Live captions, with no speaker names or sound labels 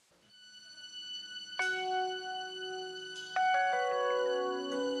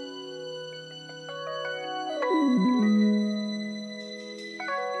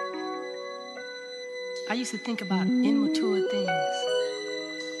I used to think about immature things.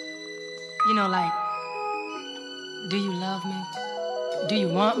 You know, like, do you love me? Do you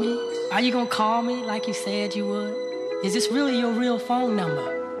want me? Are you gonna call me like you said you would? Is this really your real phone number?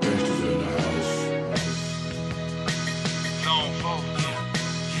 Gangsters in the house. Long phone.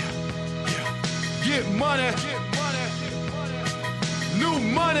 Get money. New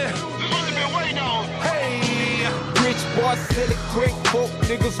money. This is what you've been waiting on. Hey. Rich boy selling crack, folk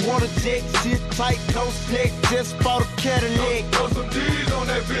niggas wanna jet, shit tight, no slack, just bought a Cadillac. Throw some D's on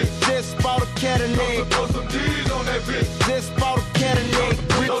that bitch. Just bought a Cadillac. Throw some D's on that bitch. Just bought a Cadillac.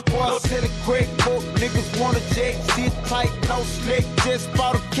 Rich boy selling crack, folk niggas wanna jet, shit tight, no slack, just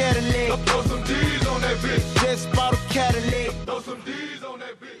bought a Cadillac. Throw some D's on that bitch. Just bought a Cadillac. Throw some D's on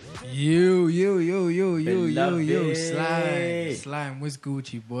that bitch. Yo, Beloved. Slime, what's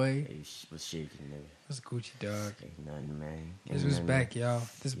Gucci, boy? Hey, what's shaking, nigga? What's Gucci, dog? Ain't nothing, man. This Ain't was nothing, back, y'all.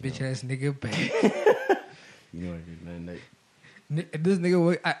 This You bitch know. ass nigga back. You know what I mean, man? Like, This nigga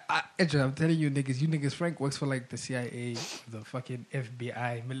work. Andrew, I'm telling you niggas, Frank works for like the CIA, the fucking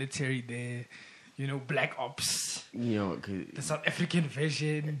FBI, military there. You know, Black Ops, you know, cause the South African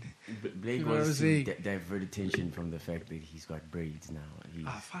version. Blake You know what I'm wants to saying? divert attention from the fact that he's got braids now. He's,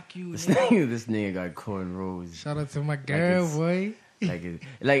 Fuck you. this, nigga. nigga, this nigga got cornrows. Shout out to my girl, it's- boy.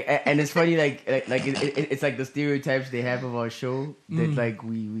 And it's funny, it's like the stereotypes they have of our show that like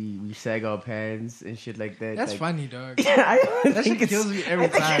we sag our pants and shit like that. That's like, funny, dog. I That think shit kills me every I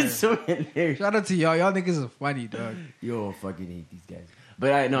think time. It's so hilarious. Shout out to y'all. Y'all niggas are funny, dog. Yo, fucking hate these guys.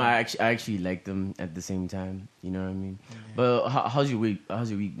 But I actually like them at the same time. You know what I mean? Yeah. But how's your week? How's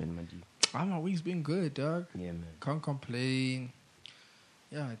your week been, my G? My week's been good, dog. Yeah, man. Can't complain.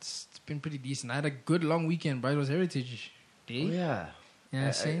 Yeah, it's been pretty decent. I had a good long weekend, bro. It was Heritage Day. Oh, yeah. You know what I'm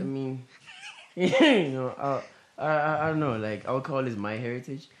I saying? mean, you know, I don't know. Like, I would call this my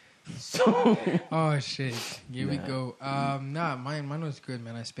heritage. So, Oh shit! Here we Nah. go. Mine was good,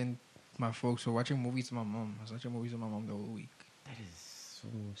 man. I spent my folks were watching movies with my mom. I was watching movies with my mom the whole week. that is so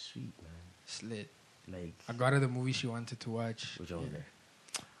sweet, man. Slit. Like, I got her the movie she wanted to watch. which one was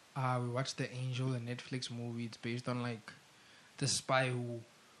that? We watched The Angel, a Netflix movie. It's based on like the spy who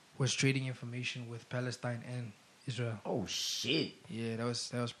was trading information with Palestine and Israel. Oh, shit. Yeah, that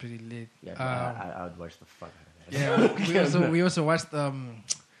was pretty lit. Yeah, I would watch the fuck out of that. Yeah, we also watched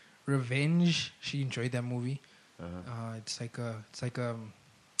Revenge. She enjoyed that movie. Uh-huh. It's like a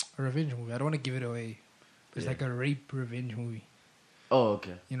revenge movie. I don't want to give it away. It's Yeah. like a rape revenge movie. Oh,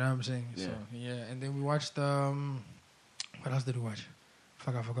 okay. You know what I'm saying? Yeah. So yeah, and then we watched what else did we watch?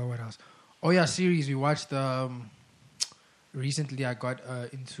 Fuck, I forgot what else. Oh yeah, series. We watched recently. I got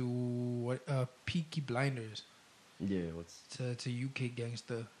into Peaky Blinders. Yeah, what's... It's a UK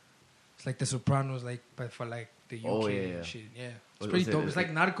gangster. It's like The Sopranos, like but for like the UK Oh, yeah, and yeah. shit. Yeah, it's Was pretty it- dope. It's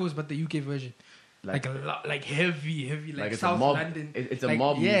like Narcos, but the UK version. Like a lot, like heavy, like it's South a mob. London. It's a like,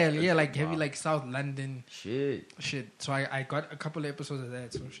 mob. Yeah, movie. yeah, like heavy, Wow. like South London Shit. shit. So I got a couple of episodes of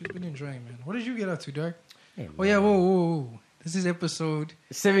that. So she's been enjoying, man. What did you get up to, dog? Hey, Oh yeah, whoa. This is episode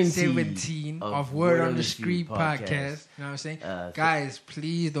 17 of Word on the Street podcast. You know what I'm saying? Guys,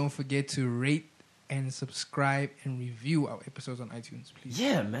 please don't forget to rate and subscribe and review our episodes on iTunes, please.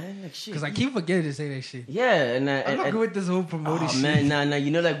 Yeah, man. Like shit. Because I keep forgetting to say that shit. Yeah, and I'm not good with this whole promoting shit. man, nah. You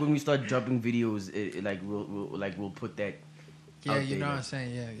know, like when we start dropping videos, it like we'll put that. Yeah, out you there, know what like, I'm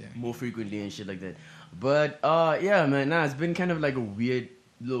saying? Yeah. more frequently and shit like that. But yeah, man. Nah, it's been kind of like a weird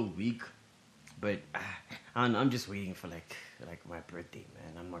little week, but I don't know, I'm just waiting for like my birthday,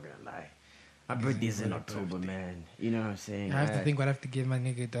 man. I'm not gonna lie. My birthday's in October, man. You know what I'm saying? I have to think what I have to give my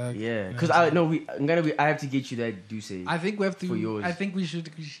nigga, dog. Yeah, You know because what I'm saying? I have to get you that Duce. I think we have to. for yours. I think we should.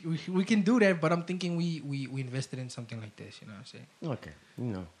 We can do that, but I'm thinking we invested in something like this. You know what I'm saying? Okay, you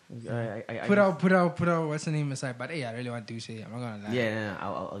know, I Put out. What's the name aside? But hey, I really want to say. I'm not gonna lie. Yeah,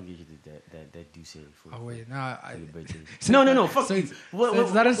 I'll get you that Duce for. Oh wait, nah. for your birthday. No, fuck So you. it's- so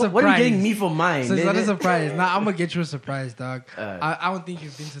it's not a What are you surprise. getting me for mine? So it's not a surprise. Nah, I'm gonna get you a surprise, dog. Uh, I don't think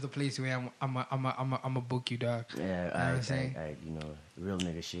you've been to the place where I'm a book you, dog. Yeah, what I'm saying? you know, real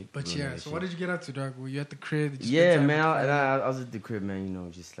nigga shit. But real yeah, nigga so what shit. did you get up to, dog? Were you at the crib? Did you Yeah, spend time man, with the family? I was at the crib, man. You know,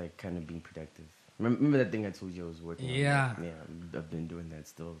 just like kind of being productive. Remember that thing I told you I was working on? Yeah. Yeah, I've been doing that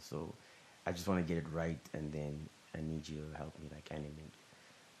still. So I just want to get it right, and then I need you to help me like animate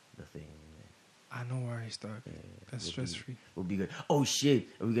the thing. Ah, no worries, dog. Yeah, That's we'll be- stress free. We'll be good. Oh shit,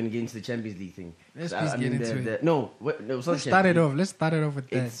 are we gonna get into the Champions League thing? Let's I please get mean, into it. No, it's not Let's start it Champions off. Let's start it off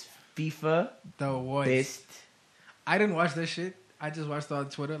with League. that. It's FIFA The voice. best. I didn't watch that shit. I just watched it on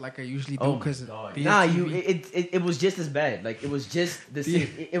Twitter like I usually do Oh my because God. Nah, it was just as bad. Like it was just the same.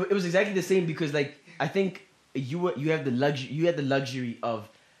 It was exactly the same because like I think you had the luxury of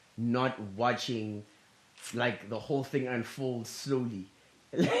not watching like the whole thing unfolds slowly.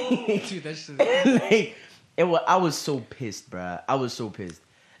 Dude, that shit. Like, I was so pissed, bruh. I was so pissed.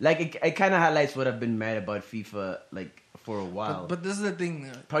 Like, it kind of highlights what I've been mad about FIFA, like, for a while. But this is the thing.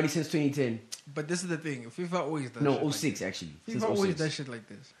 Probably since 2010. But this is the thing. FIFA always does. No, shit 06 like actually. FIFA Since always 06. does shit like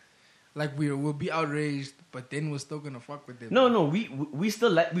this. Like we'll be outraged, but then we're still gonna fuck with them. No, we're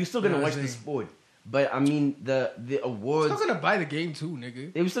still gonna watch the saying? sport. But I mean the awards. We're still gonna buy the game too,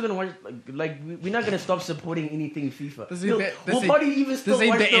 nigga. We're still gonna watch. Like we're not gonna stop supporting anything FIFA. This We'll ain't probably even still the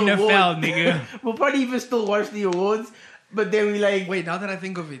watch the NFL, awards. nigga. We'll probably even still watch the awards. But then we like. Wait, now that I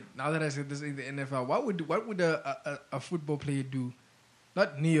think of it, now that I said this in the NFL, what would a football player do?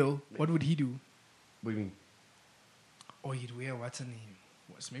 Not Neil. What would he do? What do you mean? Oh, he'd wear what's her name?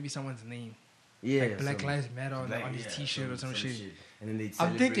 Maybe someone's name. Yeah, Like Black Lives Matter on his T-shirt or some shit. And then they.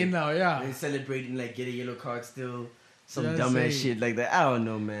 I'm thinking now, yeah. They celebrate and like get a yellow card still. Some Yeah, dumbass same. shit like that. I don't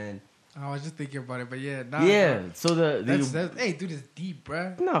know, man. I was just thinking about it, but yeah, nah, Yeah. nah. So That's hey, dude, it's deep,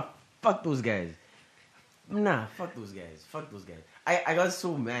 bruh. Nah, fuck those guys. Nah, fuck those guys. Fuck those guys. I got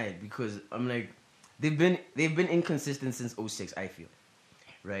so mad because I'm like, they've been inconsistent since 06, I feel.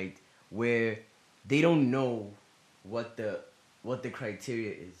 Right? Where they don't know what the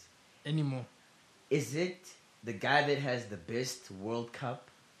criteria is. Anymore. Is it the guy that has the best World Cup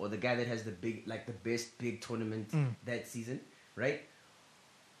or the guy that has the best big tournament that season, right?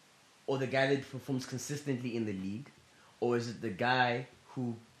 Or the guy that performs consistently in the league? Or is it the guy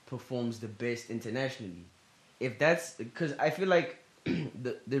who performs the best internationally? If that's because I feel like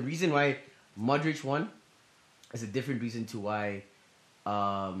the reason why Modric won is a different reason to why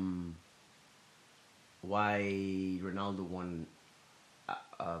Ronaldo won.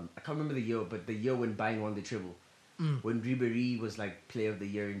 I can't remember the year, but the year when Bayern won the treble, when Ribéry was like Player of the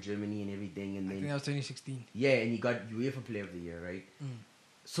Year in Germany and everything, and I think then that was 2016. yeah, and he got UEFA Player of the Year, right?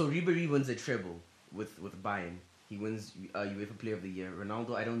 So Ribéry wins a treble with Bayern. He wins UEFA Player of the Year.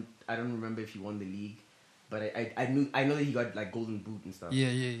 Ronaldo, I don't remember if he won the league, but I know that he got like Golden Boot and stuff.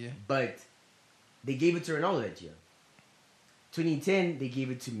 Yeah. But they gave it to Ronaldo that year. 2010, they gave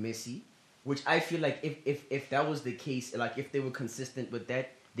it to Messi, which I feel like if that was the case, like if they were consistent with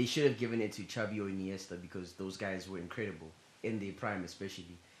that, they should have given it to Xavi or Iniesta because those guys were incredible in their prime,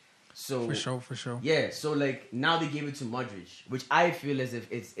 especially. So For sure. yeah. So like now they gave it to Modric, which I feel as if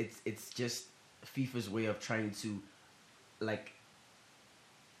it's just FIFA's way of trying to like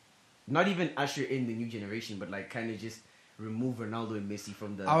not even usher in the new generation, but like kind of just remove Ronaldo and Messi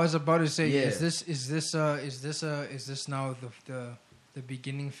from the. I was about to say, Yeah. is this now the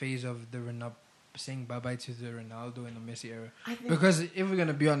beginning phase of the saying bye bye to the Ronaldo and the Messi era? I think- Because if we're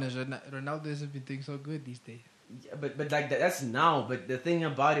gonna be honest, Ronaldo hasn't been doing so good these days. Yeah, but like that's now. But the thing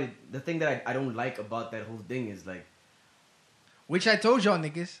about it, the thing that I don't like about that whole thing is like. Which I told y'all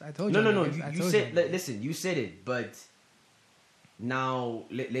niggas. I told y'all. No. niggas. I You told said y'all. listen. You said it, but now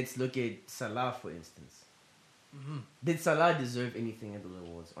let's look at Salah for instance. Did Salah deserve anything at those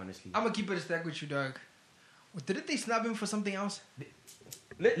awards? Honestly, I'm gonna keep it a stack with you, dog. Didn't they snap him for something else?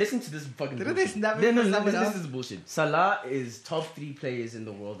 listen to this fucking. Didn't bullshit. they snap him for something This else? is bullshit. Salah is top 3 players in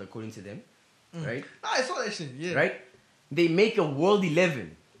the world according to them, right? I saw that shit. Yeah. Right? They make a world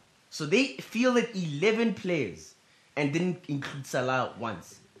 11, so they fielded 11 players and didn't include Salah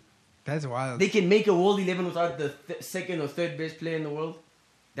once. That's wild. They can make a world 11 without the second or third best player in the world.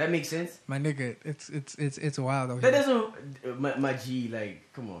 That makes sense. My nigga, it's wild. Out That here. doesn't, my G,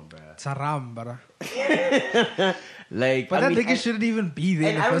 like, come on, bruh. Saram, brother. Like, But I that mean, nigga shouldn't even be there.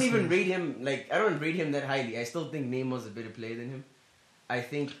 And in the I don't first even place. rate him, like, I don't rate him that highly. I still think Neymar's a better player than him. I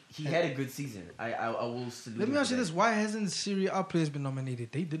think he had a good season. I will salute Let him me for ask you that. this: why hasn't Serie A players been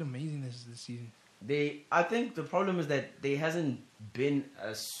nominated? They did amazing this season. I think the problem is that there hasn't been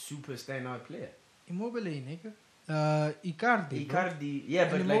a super standout player. Immobile, nigga. Icardi. bro. Icardi, yeah,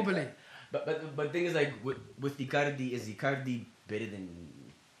 but And like, Immobile. but thing is like with Icardi, is Icardi better than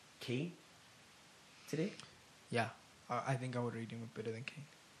Kane today? Yeah, I think I would rate him better than Kane.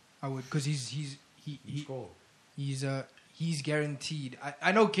 I would, because he's guaranteed.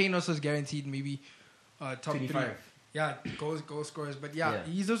 I know Kane also is guaranteed maybe top 25. 3. Yeah, goal scorers, but yeah, Yeah.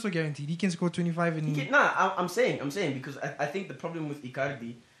 he's also guaranteed. He can score 25 and I'm saying because I think the problem with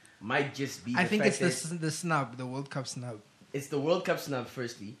Icardi might just be. I the think fact it's that the snub, the World Cup snub. it's the World Cup snub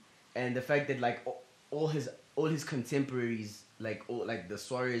firstly, and the fact that like all his contemporaries, like the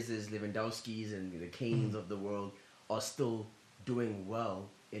Suarez's, Lewandowski's, and the Kanes of the world are still doing well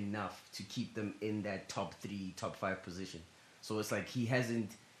enough to keep them in that top 3, top 5 position. So it's like he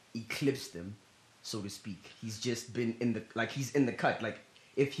hasn't eclipsed them, so to speak. He's just been he's in the cut. Like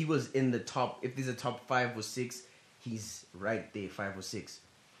if he was in the top, if there's a top 5 or 6, he's right there, 5 or 6.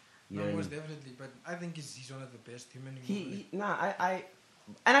 You know No, what I most mean? definitely. But I think he's one of the best human. I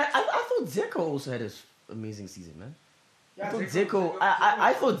thought Dzeko also had an amazing season, man. I thought Dzeko.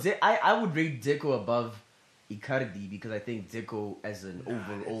 I would rate Dzeko above Icardi because I think Dzeko as an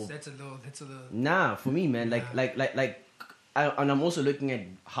overall. That's a little. Nah, for me, man. And I'm also looking at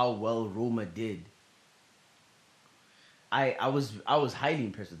how well Roma did. I was highly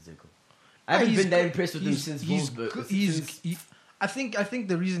impressed with Dzeko. I haven't been that impressed with him since Wolfsburg. I think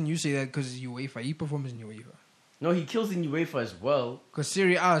the reason you say that because UEFA, he performs in UEFA. No, he kills in UEFA as well. Because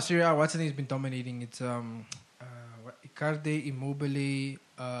Serie A, what's his name has been dominating. It's Icardi, Immobile,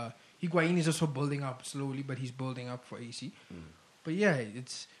 Higuain is also building up slowly, but he's building up for AC. But yeah,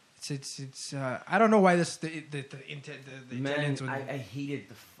 it's I don't know why the Man, Italians would. I hated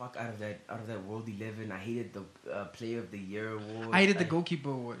the fuck out of that World 11. I hated the Player of the Year award. I hated the goalkeeper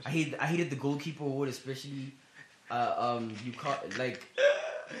award. I hated the goalkeeper award, especially. You can't like.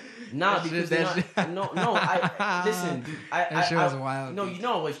 Nah, because listen, dude. That shit was wild. No, you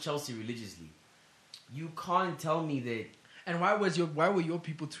know I watch Chelsea religiously. You can't tell me that. And why were your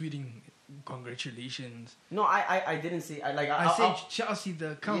people tweeting congratulations? No, I didn't say. I said Chelsea.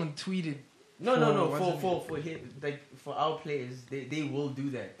 The account tweeted. No. For him, like for our players, they will do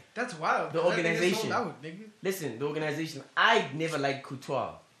that. That's wild. The organization. Sold out, nigga. Listen, the organization. I never liked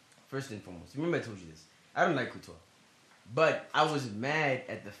Courtois. First and foremost, remember I told you this. I don't like Courtois, but I was mad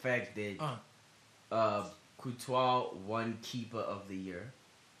at the fact that Courtois won Keeper of the Year,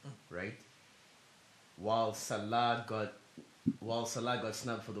 right? While Salah got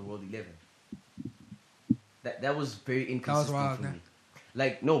snubbed for the World 11. That was very inconsistent wild, for me.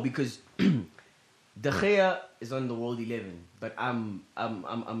 Like no, because De Gea is on the World 11, but I'm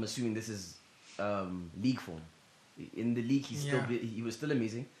assuming this is league form. In the league, he was still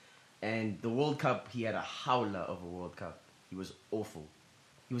amazing, and the World Cup he had a howler of a World Cup. He was awful.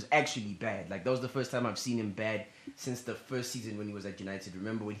 He was actually bad. Like that was the first time I've seen him bad since the first season when he was at United.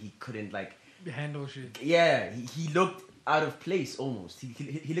 Remember when he couldn't like handle shit? Yeah, he looked out of place almost.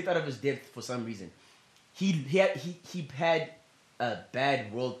 He looked out of his depth for some reason. He had a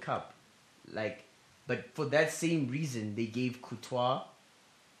bad World Cup, like, but for that same reason they gave Courtois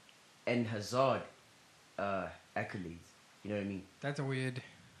and Hazard accolades. You know what I mean? That's a weird.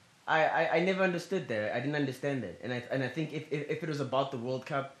 I never understood that. I didn't understand that, and I think if it was about the World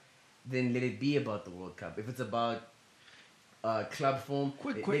Cup, then let it be about the World Cup. If it's about club form,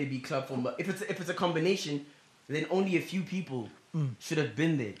 let it be club form. But if it's a combination, then only a few people should have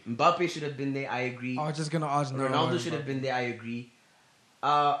been there. Mbappe should have been there. I agree. I was just gonna ask. Ronaldo should have been there. I agree.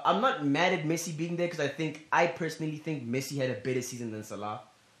 I'm not mad at Messi being there because I personally think Messi had a better season than Salah.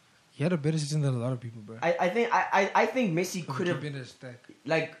 He had a better season than a lot of people, bro. I think Messi could have been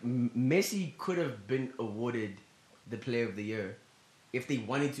Messi could have been awarded the Player of the Year if they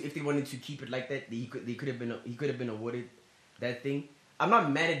wanted to keep it like that. He could have been awarded that thing. I'm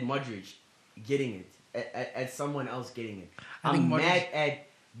not mad at Modric getting it at someone else getting it. I'm mad at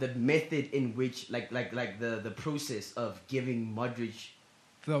the method in which like the process of giving Modric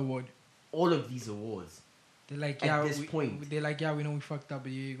the award, all of these awards. They're like, at this point, they're like, yeah, we know we fucked up,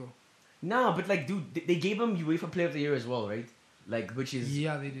 but here you go. Nah, but like, dude, they gave him UEFA Player of the Year as well, right? Like, which is they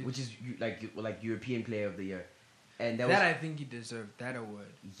did. Which is like European Player of the Year, and that I think he deserved that award.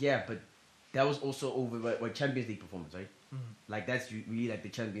 Yeah, but that was also over what Champions League performance, right? Mm-hmm. Like that's really like the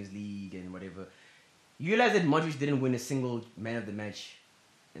Champions League and whatever. You realize that Modric didn't win a single Man of the Match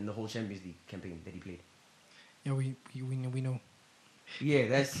in the whole Champions League campaign that he played. Yeah, we know. Yeah,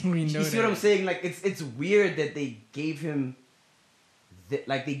 that's we know. You see what I'm saying? Like it's weird that they gave him.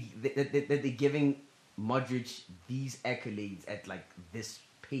 They're giving Modric these accolades at like this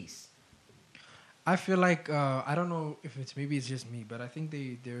pace. I feel like I don't know if maybe it's just me, but I think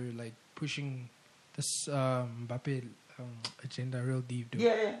they're like pushing this Mbappe agenda real deep, dude.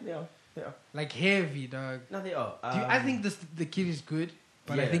 Yeah, they are. Like heavy, dog. No, they are. I think the kid is good,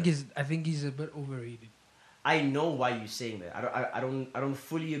 but I think he's a bit overrated. I know why you're saying that. I don't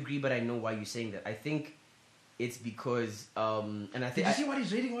fully agree, but I know why you're saying that. I think it's because and I think. Did you see what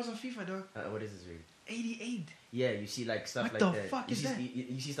his rating was on FIFA, dog? What is his rating? 88. Yeah, you see like stuff what like the that. Fuck is that?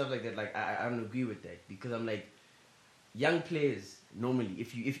 You see stuff like that. Like I don't agree with that because I'm like young players normally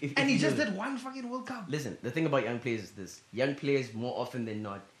if he just did one fucking World Cup. Listen, the thing about young players is this: young players more often than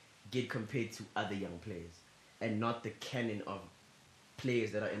not get compared to other young players and not the canon of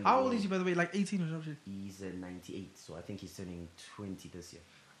players that are in the How world. old is he, by the way? Like 18 or something? He's 98, so I think he's turning 20 this year.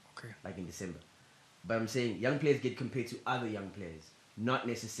 Okay. Like in December. But I'm saying young players get compared to other young players, not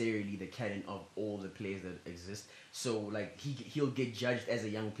necessarily the canon of all the players that exist. So like he'll get judged as a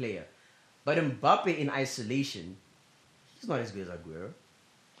young player. But Mbappe in isolation, he's not as good as Aguero.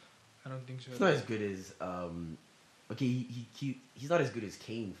 I don't think so. He's not as good as okay, he's not as good as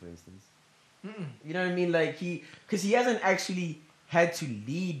Kane, for instance. You know what I mean? Like because he hasn't actually had to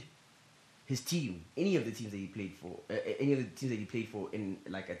lead his team, any of the teams that he played for, any of the teams that he played for in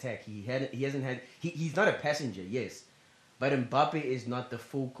like attack. He's not a passenger, yes, but Mbappe is not the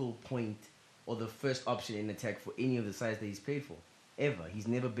focal point or the first option in attack for any of the sides that he's played for ever. He's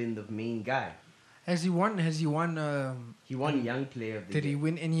never been the main guy. Has he won? He won Young Player of the Year. Did he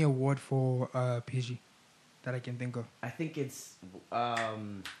win any award for PSG that I can think of? I think it's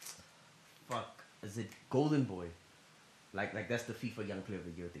is it Golden Boy? Like that's the FIFA Young Player of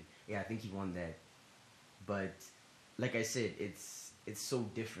the Year thing. Yeah, I think he won that. But like I said, it's so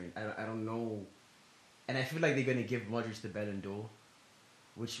different. I don't know, and I feel like they're gonna give Modric the Ballon d'Or,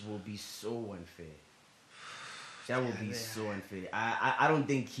 which will be so unfair. That will be so unfair. I don't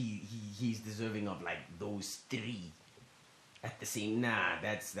think he's deserving of like those three at the same. Nah.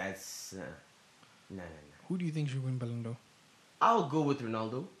 Who do you think should win Ballon d'Or? I'll go with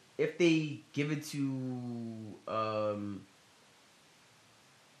Ronaldo. If they give it to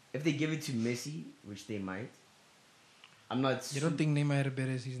Messi, which they might, I'm not. You don't think Neymar had a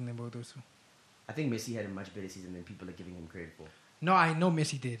better season than both those two? I think Messi had a much better season than people are giving him credit for. No, I know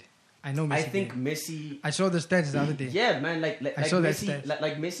Messi did. I think Messi. I saw the stats the other day. Yeah, man. Like I saw Messi, that stats.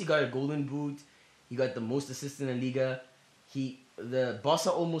 like Messi got a Golden Boot. He got the most assists in La Liga. The Barca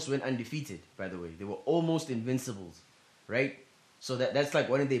almost went undefeated. By the way, they were almost invincibles, right? So that's like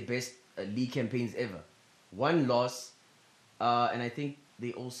one of their best league campaigns ever. One loss, and I think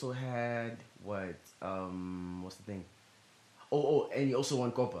they also had what's the thing? And he also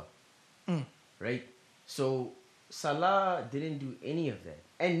won Copa, right? So Salah didn't do any of that,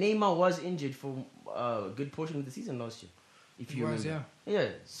 and Neymar was injured for a good portion of the season last year. If you remember, yeah.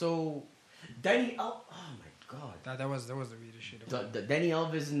 So Dani oh my god, that was the weirdest shit. Dani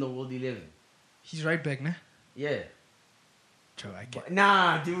Alves in the World 11. He's right back, nah. Yeah. I can't.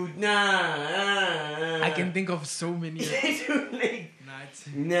 Nah, dude, nah. I can think of so many. Dude, like,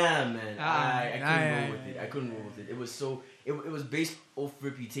 nah, man. I couldn't roll with it. It was so. It was based off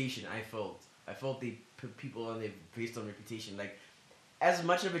reputation. I felt they put people on there based on reputation. Like, as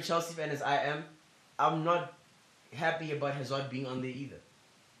much of a Chelsea fan as I am, I'm not happy about Hazard being on there either.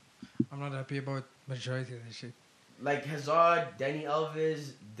 I'm not happy about majority of that shit. Like Hazard, Dani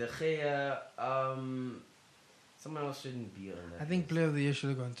Alves, De Gea, someone else shouldn't be on that. I think Player of the Year should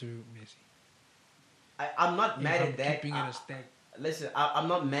have gone to Messi. I'm not mad at that. Keeping it a stack. Listen, I'm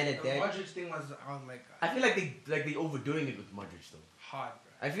not mad at that. The Modric thing was like. I feel like they overdoing it with Modric though. Hard,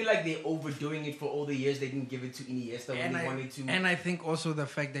 bro. I feel like they're overdoing it for all the years they didn't give it to Iniesta when they wanted to. And I think also the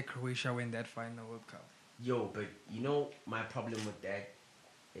fact that Croatia went that far in the World Cup. Yo, but you know my problem with that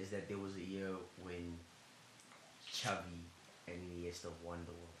is that there was a year when Xavi and Iniesta won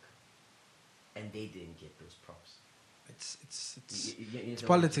the World Cup, and they didn't get those props. It's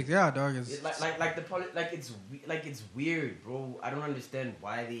politics, yeah, dog. It's weird, bro. I don't understand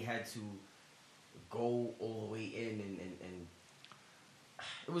why they had to go all the way in and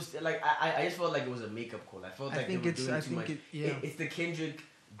it was like I just felt like it was a makeup call. I felt like they were doing too much. It's the Kendrick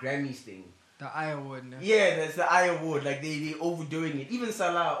Grammys thing. The I Award, no? Yeah, that's the I Award. Like they overdoing it. Even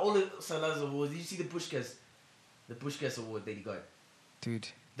Salah, all of Salah's awards. Did you see the Puskás Award that he got? Dude,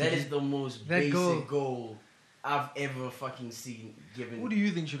 that is the most basic goal I've ever fucking seen given. Who do you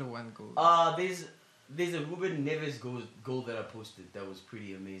think should have won gold? There's a Ruben Neves goal that I posted that was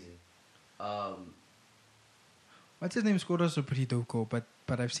pretty amazing. What's his name scored also a pretty dope goal, but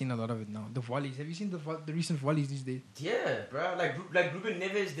I've seen a lot of it now. The volleys. Have you seen the recent volleys these days? Yeah, bro. Like Ruben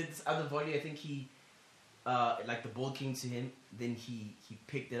Neves did this other volley. I think he, like the ball came to him, then he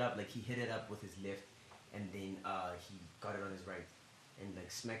picked it up, like he hit it up with his left, and then he got it on his right, and like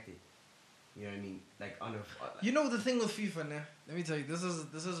smacked it. You know what I mean? Like on a. You know the thing with FIFA, nah? Let me tell you. This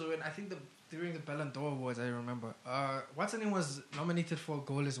is when I think during the Ballon d'Or awards, I remember. What's his name was nominated for a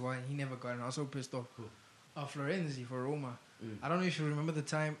goal as well, and he never got it. And I was so pissed off. Who? Florenzi for Roma. I don't know if you remember the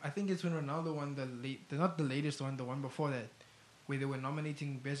time. I think it's when Ronaldo won not the latest one, the one before that, where they were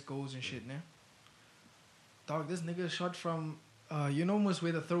nominating best goals and shit, nah? Dog, this nigga shot from, you know almost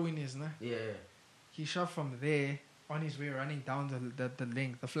where the throw-in is, nah? Yeah. He shot from there on his way running down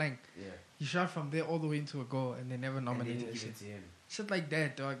the flank. Yeah. He shot from there all the way into a goal, and they never nominated and shit. It to him. Shit like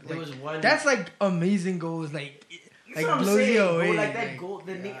that, dog. There was one. That's like amazing goals, like blows you away. Bro, like that goal,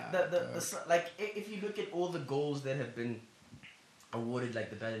 like if you look at all the goals that have been awarded, like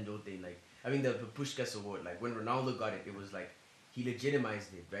the Ballon d'Or thing, like I mean the Puskás Award, like when Ronaldo got it, it was like he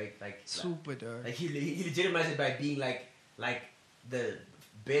legitimized it, right? Like super dog. Like he legitimized it by being like the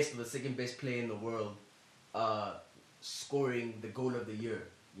best or the second best player in the world, scoring the goal of the year.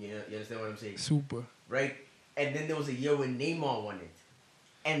 You understand what I'm saying? Super. Right? And then there was a year when Neymar won it.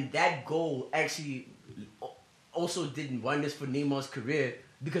 And that goal actually also did wonders for Neymar's career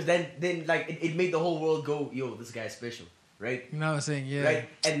because then like it made the whole world go, yo, this guy's special, right? You know what I'm saying? Yeah. Right?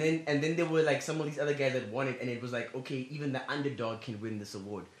 And then there were like some of these other guys that won it, and it was like, okay, even the underdog can win this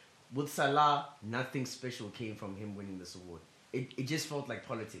award. With Salah, nothing special came from him winning this award. It just felt like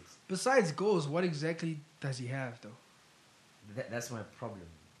politics. Besides goals, what exactly does he have though? That's my problem.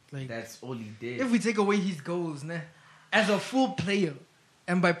 Like, that's all he did. If we take away his goals, nah, as a full player,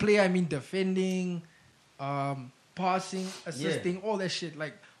 and by player I mean defending, passing, assisting, all that shit.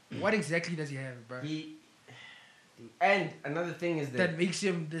 Like, what exactly does he have, bro? And another thing is that makes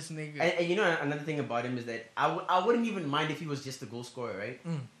him this nigga. And you know another thing about him is that I wouldn't even mind if he was just a goal scorer, right?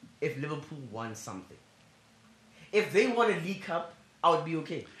 If Liverpool won something. If they won a League Cup, I would be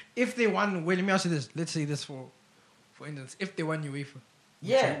okay. If they won, wait, let me ask you this. Let's say this for instance, if they won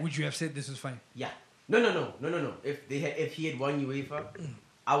UEFA, would you have said this was fine? Yeah. No. If he had won UEFA,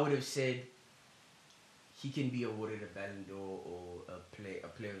 I would have said he can be awarded a Ballon d'Or or a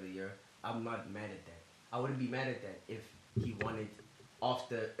player of the year. I'm not mad at that. I wouldn't be mad at that if he won it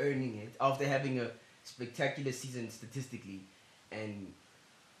after earning it, after having a spectacular season statistically, and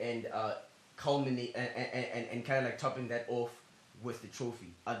culminate and kind of like topping that off with the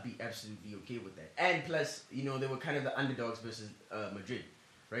trophy. I'd be absolutely okay with that. And plus, you know, they were kind of the underdogs versus Madrid,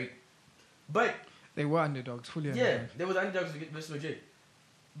 right? But they were underdogs, fully yeah, underdogs. they were the underdogs versus Madrid.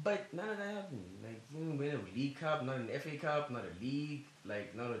 But none of that happened. Like, you didn't win a League Cup, not an FA Cup, not a league,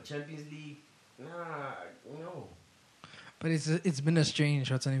 like not a Champions League. Nah, no. But it's been a strange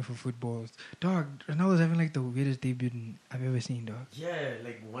short signing for football. Dog, Ronaldo's having like the weirdest debut I've ever seen, dog. Yeah,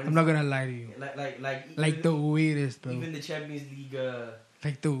 like one. I'm not gonna lie to you. Like the weirdest, bro. Even the Champions League.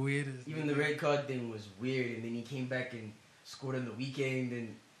 Like the weirdest. Even the red card thing was weird, and then he came back and scored on the weekend,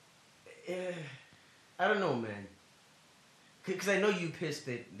 and I don't know, man. Because I know you pissed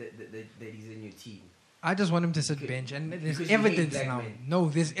that he's in your team. I just want him to sit bench, and there's evidence now. Men. No,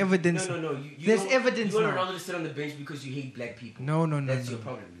 there's evidence. No. There's evidence now. You want Ronaldo to sit on the bench because you hate black people. No. That's your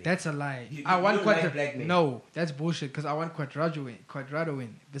problem. Man. That's a lie. I want black men. No, that's bullshit. Because I want Cuadrado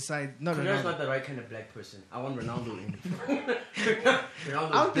in. Besides, Cuadrado's not the right kind of black person. I want Ronaldo in. I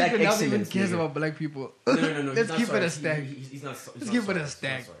don't think Ronaldo even cares about black people. No. Let's keep it a stack. He's not. Let's keep it a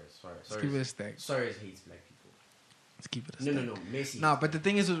stack. Let's keep it a stack. Suarez hates black people. Let's keep it a stack. No. Messi. Nah, but the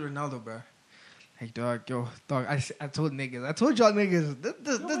thing is with Ronaldo, bro. Like, dog, I told y'all niggas,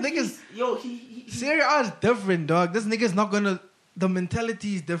 this niggas, Serie A is different, dog. This nigga's not gonna, the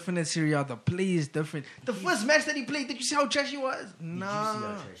mentality is different in Serie A, the play is different. The first match that he played, did you see how trash he was? Nah. Did you see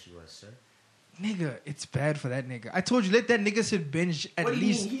how trash he was, sir? Nigga, it's bad for that nigga. I told you, let that nigga sit bench at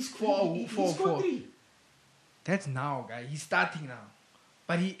least 4. That's now, guy. He's starting now.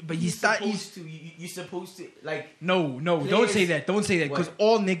 But you're supposed to like. No, don't say that because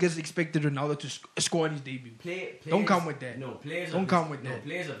all niggas expected Ronaldo to score on his debut. Players, don't come with that. No, players. Don't come with that.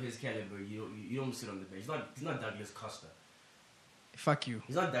 Players of his caliber, you don't sit on the bench. He's not Douglas Costa. Fuck you.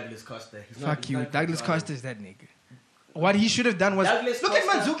 He's not Douglas Costa. Fuck you. Douglas Costa is that nigga. What he should have done was look at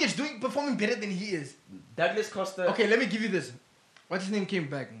Mandzukic performing better than he is. Douglas Costa. Okay, let me give you this. What's his name came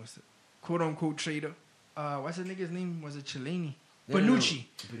back, quote unquote trader. What's the nigga's name? Was it Chelini? Bonucci,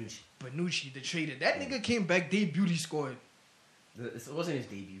 the trader. That nigga came back, debuted, he scored. It wasn't his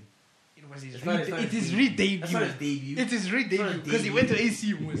debut. It was his re-debut. That's not his debut. It is re-debut because he went to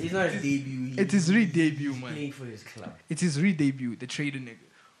AC. It's not his debut. It is re-debut, man. Playing for his club. It is re-debut, the trader nigga.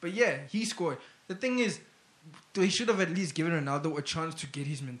 But yeah, he scored. The thing is, he should have at least given Ronaldo a chance to get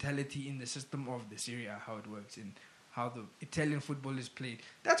his mentality in the system of the Serie A, how it works and how the Italian football is played.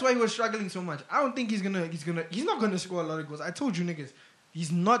 That's why he was struggling so much. I don't think he's not gonna score a lot of goals. I told you niggas,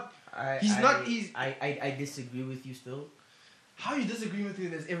 I disagree with you still. How you disagree with me?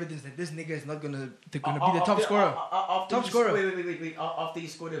 There's evidence that this nigga is not gonna be the top scorer. Top scorer. Wait. After he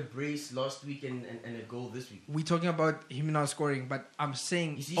scored a brace last week and a goal this week. We're talking about him not scoring, but I'm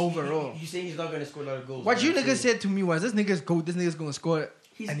saying overall. You're saying he's not gonna score a lot of goals. What you niggas said to me was this nigga's gonna score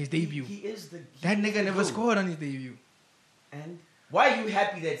on his debut. That nigga never scored on his debut. And why are you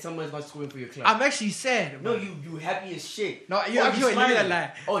happy that someone's not scoring for your club? I'm actually sad. No, you happy as shit. No, let me not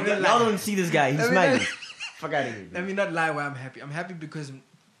lie. Oh, y'all don't see this guy. He's smiling. Fuck out of here. Let me not lie why I'm happy. I'm happy because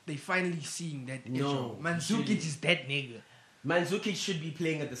they finally seeing that. No, Mandzukic is that nigga. Mandzukic should be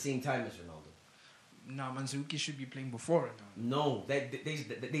playing at the same time as Ronaldo. No, Mandzukic should be playing before Ronaldo. No,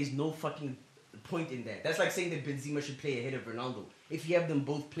 there's no fucking point in that. That's like saying that Benzema should play ahead of Ronaldo. If you have them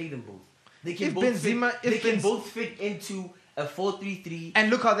both, play them both. They can both fit into a 4-3-3. And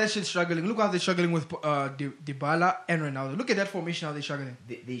look how that shit's struggling. Look how they're struggling with Dybala and Ronaldo. Look at that formation, how they're struggling.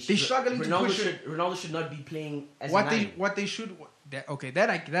 They're struggling to push it. Ronaldo should not be playing as what they should. That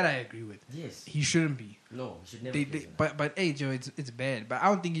I agree with. Yes. He shouldn't be. No, he should never play. But hey, Joe, it's bad. But I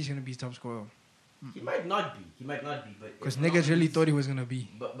don't think he's gonna be top scorer. He might not be. But because niggas really thought he was gonna be.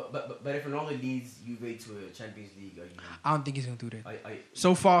 But if Ronaldo leads Juve to a Champions League, I don't think he's gonna do that.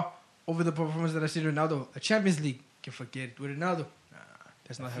 So far, over the performance that I see Ronaldo, a Champions League, can forget it. With Ronaldo,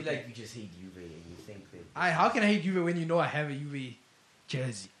 that's not happening. I feel like you just hate Juve and you think that. How can I hate Juve when you know I have a Juve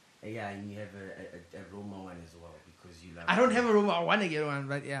jersey? Yeah, and you have a Roma one as well because you love. I don't have a Roma. I want to get one,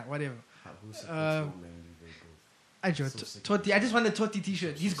 but yeah, whatever. Who's supposed Roma and Juve both? Totti. I just want the Totti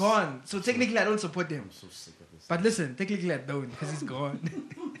t-shirt. He's gone. So technically, I don't support him. I'm so sick of this. But listen, technically I don't because he's gone.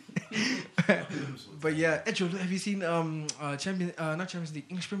 But yeah, Echo, have you seen not Champions League,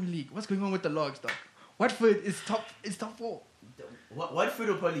 English Premier League? What's going on with the logs, dog? Watford is top 4. Watford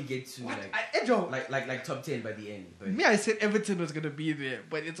will probably get to like top 10 by the end. But me, I said Everton was gonna be there,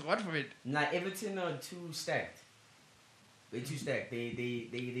 but it's Watford. Nah, Everton are too stacked. They're too stacked. They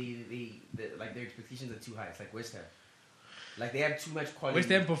like their expectations are too high. It's like West Ham. Like they have too much quality. West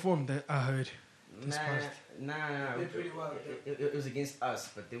Ham performed. I heard. Nah. They did pretty well. It was against us,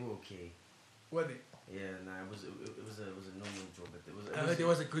 but they were okay. Were they? Yeah, nah. It was a normal draw, but I heard there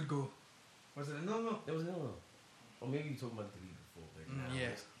was a good goal. Was it a no? It was no. Or maybe you talked about the league before, but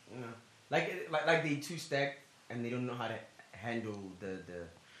yeah. Like they too stacked and they don't know how to handle the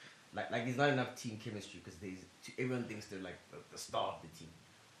like there's not enough team chemistry because everyone thinks they're like the star of the team,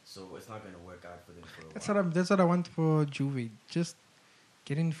 so it's not gonna work out for them for a while. That's what I want for Juve. Just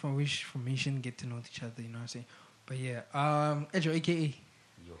get information, get to know each other. You know what I'm saying? But yeah, Ejo, aka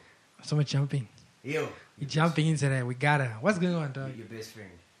Yo, so much jumping. Yo, you jumping into that. We gotta. What's going on, dog? Your best friend.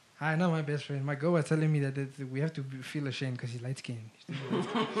 I know my best friend. My girl was telling me that we have to feel ashamed because he's light skinned.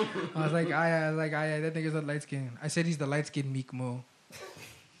 I was like, that nigga's not light skinned. I said he's the light skinned Meek Mo.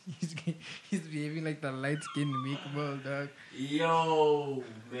 He's behaving like the light skinned Meek Mo, dog. Yo,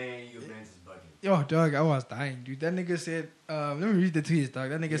 man, your man's is bugging. Yo, dog, I was dying, dude. That nigga said, let me read the tweets, dog.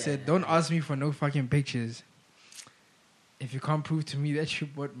 That nigga said, don't ask me for no fucking pictures. If you can't prove to me that you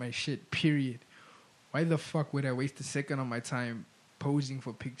bought my shit, period. Why the fuck would I waste a second of my time posing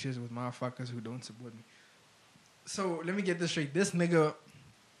for pictures with motherfuckers who don't support me? So let me get this straight. This nigga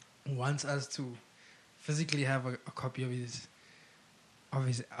wants us to physically have a copy of his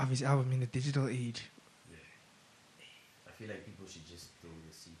album in the digital age. Yeah. I feel like people should just throw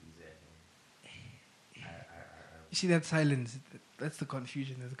the CDs at him. You see that silence? That's the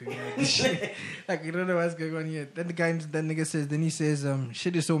confusion that's going on with this shit. Like, you don't know what's going on here. Then that nigga says,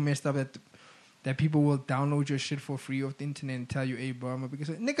 shit is so messed up that people will download your shit for free off the internet and tell you, hey, bro, because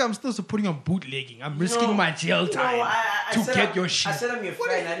nigga, I'm still supporting on bootlegging. I'm risking my jail time to get your shit. I said I'm your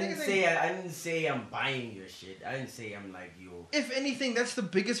friend. I didn't say I'm buying your shit. I didn't say I'm like yo. If anything, that's the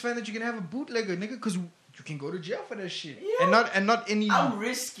biggest fan that you can have, a bootlegger, nigga, because you can go to jail for that shit. Yeah. And not any. I'm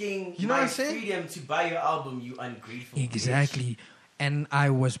risking my freedom to buy your album, you ungrateful. Exactly. Bitch. And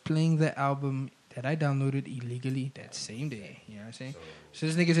I was playing the album that I downloaded illegally that same day. You know what I'm saying? So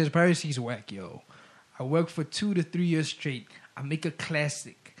this nigga says piracy's whack, yo. I work for 2 to 3 years straight. I make a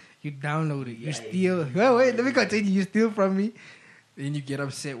classic. You download it. You steal. Wait, let me continue. You steal from me. Then you get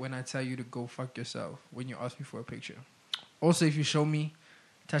upset when I tell you to go fuck yourself when you ask me for a picture. Also, if you show me,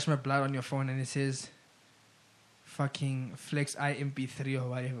 touch my blood on your phone and it says fucking flex IMP3 or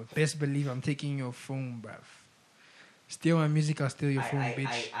whatever, best believe I'm taking your phone, bruv. Steal my music, I'll steal your phone,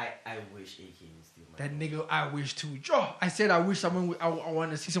 bitch. I wish AK would steal my phone. That nigga, I wish too. Joe, I said I wish someone would, I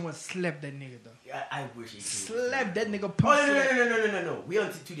want to see someone slap that nigga, though. Yeah, I wish AK slap that nigga. No. We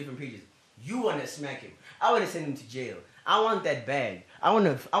on 2 different pages. You want to smack him. I want to send him to jail. I want that bag. I want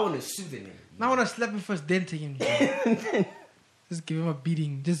to sue the nigga. I want to slap him first, then take him to jail. Just give him a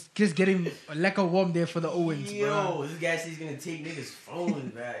beating. Just get him like a worm there for the Owens, bro. Bro. This guy says he's going to take niggas'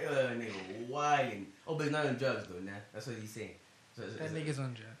 phones, bro. Nigga, why? Oh, but he's not on drugs, though, nah. That's what he's saying. That nigga's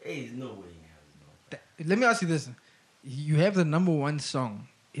on drugs. Hey, there's no way in hell. Let me ask you this. You have the #1 song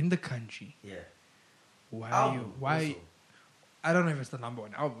in the country. Yeah. Why album, also. I don't know if it's the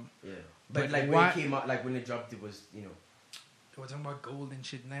 #1 album. Yeah. But like when it came out, like when it dropped, it was, you know. They were talking about gold and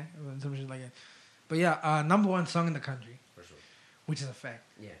shit, nah? Some shit like that. But yeah, #1 song in the country. For sure. Which is a fact.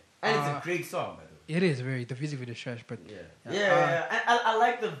 Yeah. And it's a great song, by the way. It is very. The music video is trash, but yeah. I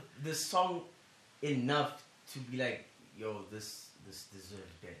like the song enough to be like, yo, this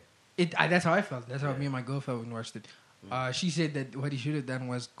deserves better. That's how I felt. That's how me and my girl felt when we watched it. She said that what he should have done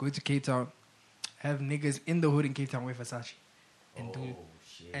was go to Cape Town, have niggas in the hood in Cape Town wear Versace,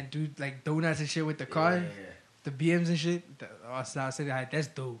 and do like donuts and shit with the car. the BMs and shit. That's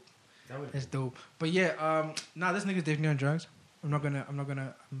dope. That's dope. But yeah, this nigga's definitely on drugs. I'm not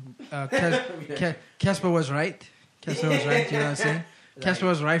gonna. Casper was right. Casper was right. You know what I'm saying? Casper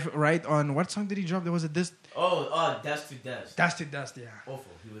was right on what song did he drop? There was a disc. Dust to Dust. Dust to Dust, yeah.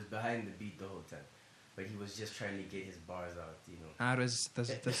 Awful. He was behind the beat the whole time, but he was just trying to get his bars out. You know.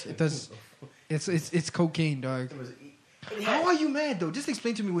 It's cocaine, dog. How are you mad though? Just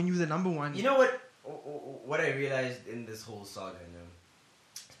explain to me when you were the number one. You know what? What I realized in this whole saga.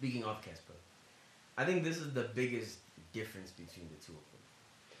 Speaking of Casper, I think this is the biggest difference between the two of them.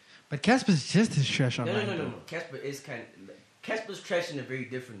 But Casper's just as trash online. No. Casper's trash in a very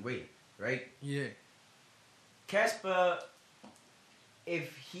different way, right? Yeah. Casper,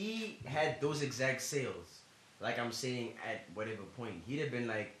 if he had those exact sales, like I'm saying at whatever point, he'd have been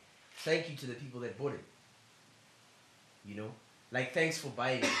like, thank you to the people that bought it. You know? Like, thanks for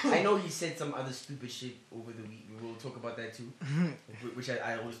buying it. I know he said some other stupid shit over the week. We will talk about that too. Which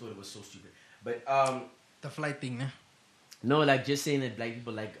I always thought it was so stupid. But, the flight thing, nah? No, like, just saying that black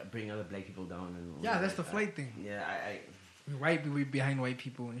people, like, bring other black people down. And yeah, that's the flight thing. Yeah, we behind white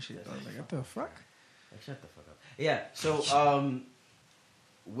people and shit. I was like, what the fuck? Like, shut the fuck up. Yeah, so,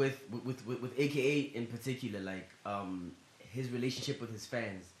 with AKA in particular, like, his relationship with his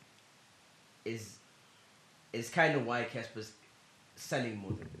fans is kind of why Casper's selling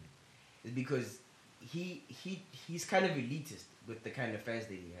more than him. It's because he's kind of elitist with the kind of fans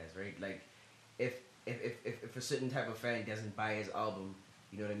that he has, right? Like, if a certain type of fan doesn't buy his album,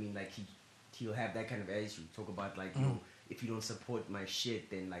 you know what I mean? Like, he'll have that kind of attitude. Talk about, like, yo, if you don't support my shit,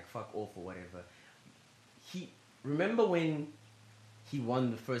 then, like, fuck off or whatever. Remember when he won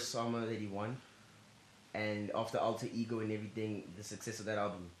the first summer that he won? And after Alter Ego and everything, the success of that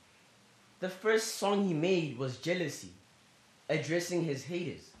album, the first song he made was Jealousy, addressing his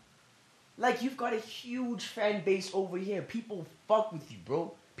haters. Like, you've got a huge fan base over here. People fuck with you,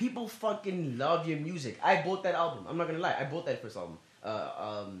 bro. People fucking love your music. I bought that album. I'm not gonna lie. I bought that first album,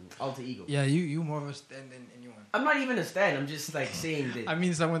 Alter Ego. Yeah, you more of a stan than anyone. I'm not even a stan. I'm just like saying that. I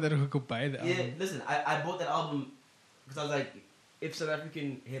mean, someone that could buy the album. Yeah, listen. I bought that album because I was like, if South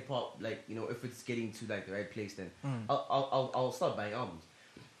African hip hop, like, you know, if it's getting to like the right place, then I'll start buying albums.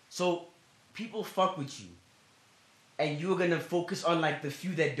 So people fuck with you, and you're gonna focus on like the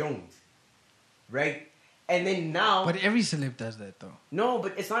few that don't, right? And then now, but every celeb does that though. No,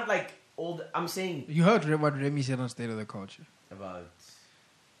 but it's not like I'm saying. You heard what Remy said on State of the Culture about.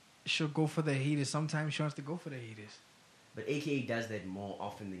 She'll go for the haters. Sometimes she wants to go for the haters. But AKA does that more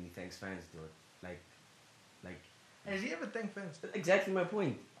often than he thanks fans do it. Like. Has he ever thanked fans? That's exactly my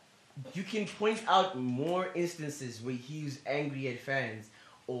point. You can point out more instances where he's angry at fans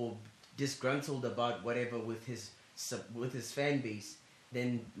or disgruntled about whatever with his fan base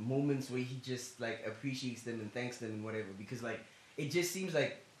than moments where he just like appreciates them and thanks them and whatever. Because like it just seems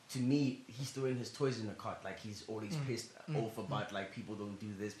like to me he's throwing his toys in a cart. Like he's always pissed off about like people don't do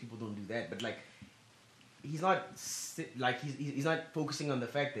this, people don't do that. But like he's not like he's not focusing on the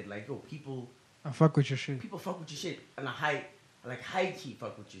fact that like people. I fuck with your shit. People fuck with your shit, and high key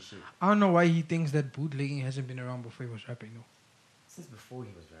fuck with your shit. I don't know why he thinks that bootlegging hasn't been around before he was rapping though. Since before he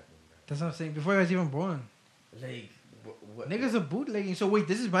was rapping, bro. That's what I'm saying. Before he was even born. Like, what? Niggas are bootlegging. So wait,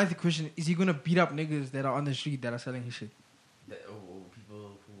 this is my question: is he gonna beat up niggas that are on the street that are selling his shit?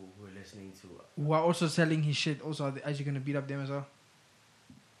 People who are listening to. Who are also selling his shit. Also, are you gonna beat up them as well?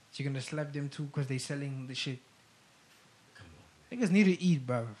 Is you gonna slap them too because they selling the shit? Come on. Niggas need to eat,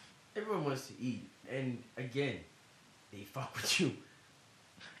 bro. Everyone wants to eat, and again, they fuck with you.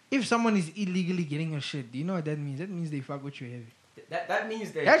 If someone is illegally getting your shit, do you know what that means? That means they fuck with you heavy. That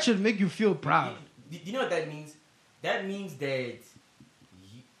means that... That should make you feel proud. Do you know what that means? That means that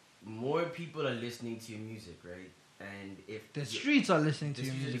more people are listening to your music, right? And if... The streets are listening to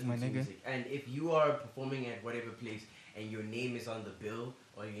your music, my nigga. And if you are performing at whatever place and your name is on the bill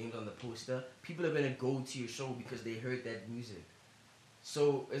or your name's on the poster, people are going to go to your show because they heard that music.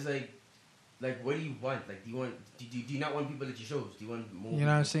 So it's like what do you want? Like, do you not want people at your shows? Do you want more? You know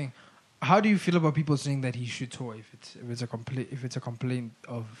what I'm saying? How do you feel about people saying that he should tour if it's a complaint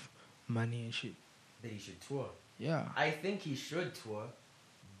of money and shit? That he should tour. Yeah. I think he should tour,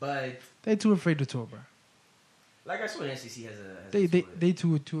 but they're too afraid to tour, bro. Like I saw the SEC has a they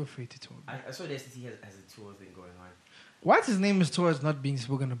too afraid to tour. I saw the SEC has a tour thing going on. What's his name? His tour is not being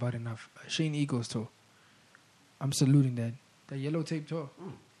spoken about enough. Shane Eagles tour. I'm saluting that. The Yellow Tape tour.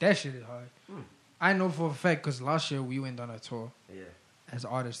 That shit is hard. I know for a fact because last year we went on a tour. Yeah. As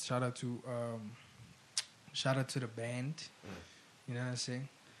artists, shout out to the band. You know what I'm saying?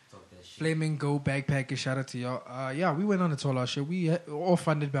 Talk that shit. Flamingo Backpackers, shout out to y'all. Yeah, we went on a tour last year. We all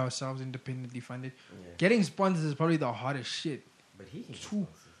funded by ourselves, independently funded. Yeah. Getting sponsors is probably the hardest shit But he can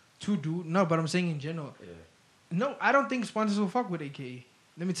to do. No, but I'm saying in general. Yeah. No, I don't think sponsors will fuck with AKA.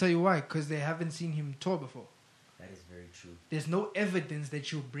 Let me tell you why. Because they haven't seen him tour before. That is very true. There's no evidence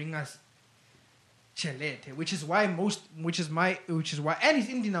that you bring us Chelete, which is why, and he's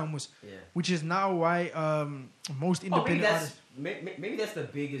indie now, Yeah. which is now why most independent artists. Maybe that's the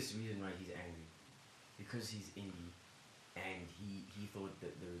biggest reason why he's angry, because he's indie, and he thought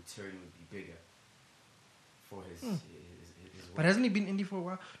that the return would be bigger for his work. But hasn't he been indie for a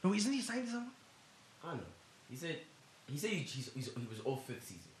while? No, isn't he signed to someone? I don't know. He said he was off fifth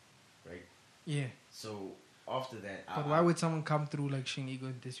season, right? Yeah. So after that, But why would someone come through like Shane Ego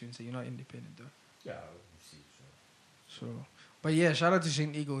and this you and say you're not independent though? Yeah, see, So, but yeah, shout out to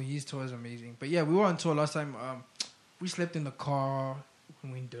Shane Ego. His tour is amazing. But yeah, we were on tour last time. We slept in the car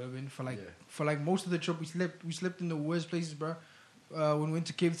when we were in Durban for like most of the trip. We slept in the worst places, bro. When we went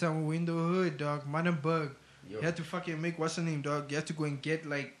to Cape Town, we were in the hood, dog. Manenberg. You had to fucking make what's the name, dog. You had to go and get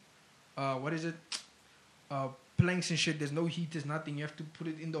like, what is it? Planks and shit. There's no heat. There's nothing. You have to put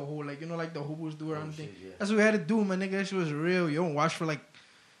it in the hole, like like the hobos do around thing. Yeah. That's what we had to do, my nigga. That shit was real. You don't wash for like.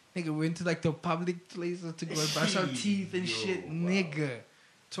 Nigga, we went to like the public places to go and brush our teeth and shit. Wow. Nigga.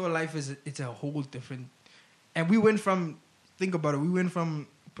 Tour life it's a whole different. And we went from, think about it, we went from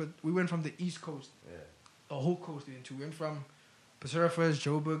the East Coast. Yeah. The whole coast we went to. We went from Pasira First,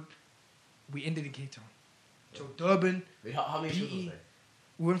 Joburg. We ended in Cape Town. Yeah. So Durban. Wait, how many shows was that?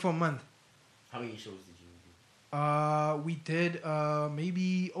 We went for a month. How many shows did you do? We did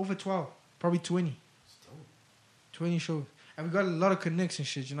maybe over 12. Probably 20. Still. 20 shows. And we got a lot of connects and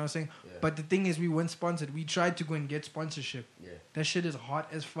shit, you know what I'm saying? Yeah. But the thing is, we weren't sponsored. We tried to go and get sponsorship. Yeah. That shit is hot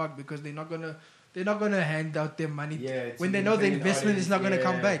as fuck because they're not gonna hand out their money Yeah, when they know the investment is not gonna yeah,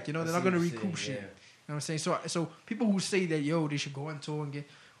 come back. You know, they're not gonna recoup saying, shit. yeah. You know what I'm saying? So people who say that they should go on tour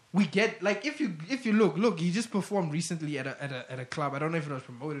and get like if you look, he just performed recently at a club. I don't know if it was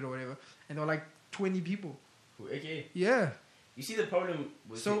promoted or whatever, and there were like 20 people. Who, AKA? Yeah. You see the problem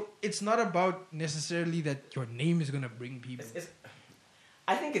with it's not about necessarily that your name is gonna bring people.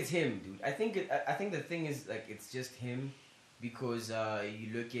 I think it's him, dude. I think the thing is like it's just him because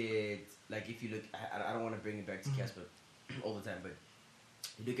you look at like if you look, I don't want to bring it back to Casper all the time, but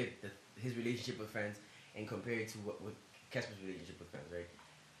you look at his relationship with fans and compare it to what Casper's relationship with fans, right?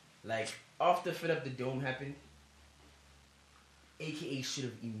 Like after Fill Up the Dome happened, AKA should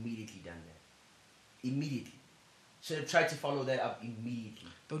have immediately done that. Immediately. Should have tried to follow that up immediately.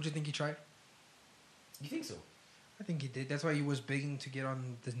 Don't you think he tried? You think so? I think he did. That's why he was begging to get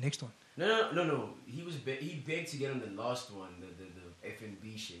on the next one. No. He begged to get on the last one, the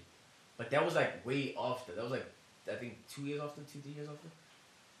F&B shit. But that was like way after. That was like I think 2 years after, 2-3 years after.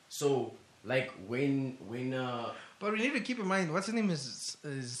 So like when But we need to keep in mind what's his name is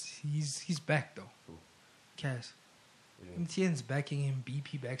he's back though. Who? Cass. MTN's backing him.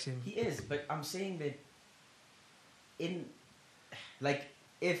 BP backs him. He is, but I'm saying that in like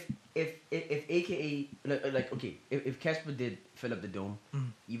if AKA like okay if Casper did Fill Up the Dome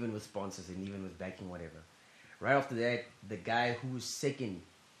even with sponsors and even with backing whatever, right after that the guy who's second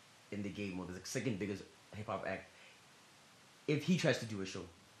in the game or the second biggest hip hop act, if he tries to do a show,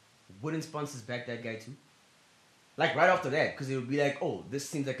 wouldn't sponsors back that guy too? Like right after that, because it would be like, oh, this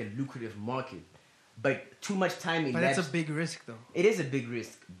seems like a lucrative market. But too much time elapsed. But that's a big risk, though. It is a big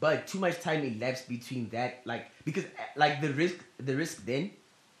risk, but too much time elapsed between that, like because like the risk then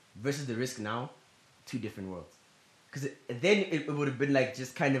versus the risk now, two different worlds. Because then it would have been like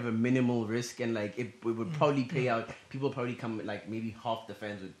just kind of a minimal risk, and like it would probably pay out. People probably come like maybe half the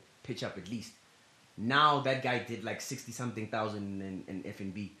fans would pitch up at least. Now that guy did like 60-something thousand in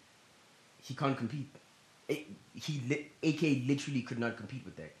F&B. He can't compete. AK literally could not compete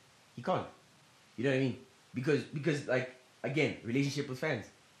with that. He can't. You know what I mean? Because like again, relationship with fans.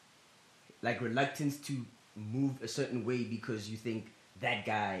 Like reluctance to move a certain way because you think that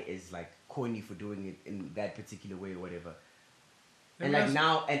guy is like corny for doing it in that particular way or whatever. And like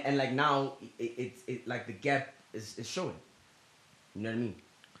now, and like now, it's like the gap is showing. You know what I mean?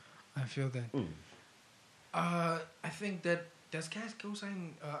 I feel that. I think that does Cass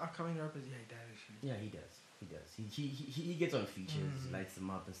co-sign upcoming rappers? Yeah, he does actually. Yeah, he does. He gets on features, lights them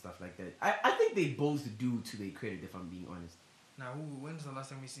up and stuff like that. I think they both do to their credit, if I'm being honest. Now, when's the last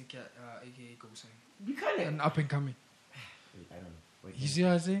time we see AKA co-sign? You kind of an up and coming. I don't know. Wait, you see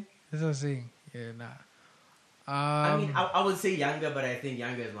what I'm saying? That's what I'm saying. Yeah, nah. I mean, I would say younger, but I think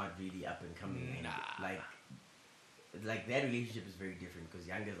younger is not really up and coming. Nah. Like that relationship is very different because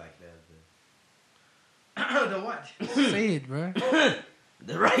younger is like the the what? Say it, bro.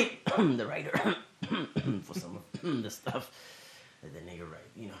 the writer for some of the stuff that the nigga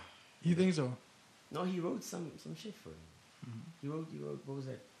write, you know. You think so? No, he wrote some shit for him. He wrote what was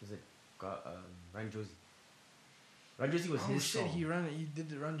that? Was it Run Josie? Run Josie was his song. He did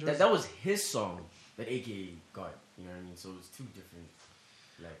the Run Josie. That was his song that AKA got. You know what I mean? So it's two different.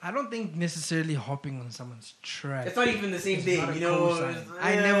 Like, I don't think necessarily hopping on someone's track. It's not even the same thing, you know.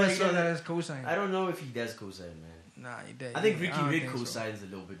 I never saw that as cosign. I don't know if he does cosign, man. Nah, he did. I think Ricky Rick cosigns a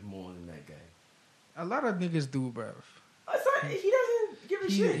little bit more than that guy. A lot of niggas do, bruv. I thought he doesn't give a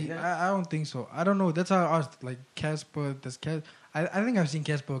shit. I don't think so. I don't know. That's how I asked. Like Casper, I think I've seen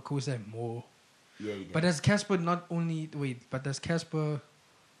Casper cosign more. Yeah, he does. But does Casper not only does Casper?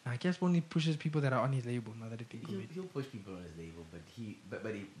 Nah, Casper only pushes people that are on his label. Now that I think of it, he'll push people on his label,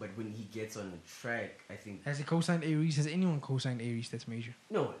 but when he gets on the track, I think has he co-signed Aries? Has anyone co-signed Aries that's major?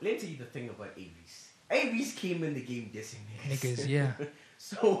 No. Let me tell you the thing about Aries. Aries came in the game dissing niggas, yeah.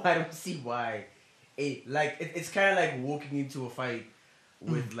 So I don't see why. It's kind of like walking into a fight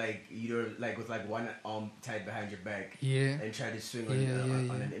with with one arm tied behind your back, yeah, and try to swing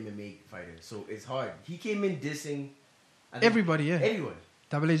on an MMA fighter. So it's hard. He came in dissing everybody, yeah, everyone.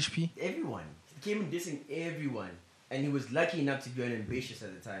 Double HP. Everyone. He came in dissing everyone. And he was lucky enough to be unambitious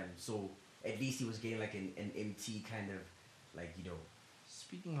at the time. So at least he was getting like an MT kind of, like, you know.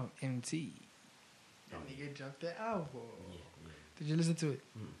 Speaking of MT, that nigga dropped that album. Yeah. Did you listen to it?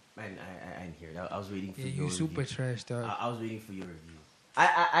 I didn't hear it. I was waiting for your you review. super trash, dog. I was waiting for your review.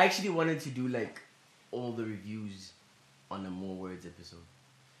 I actually wanted to do like all the reviews on the More Words episode.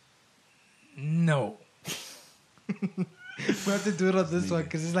 No. We have to do it on this one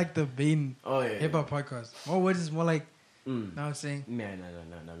because it's like the main hip hop podcast. More Words is more like, now I'm saying, no.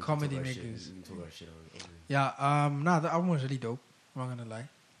 Comedy niggas. We can talk about shit. Yeah, the album was really dope. I'm not gonna lie.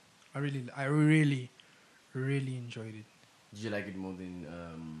 I really enjoyed it. Did you like it more than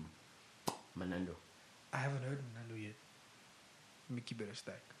Manando? I haven't heard Manando yet. Let me keep it a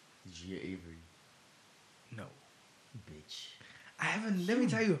stack. Did you hear Avery? No. Bitch. I haven't. Let me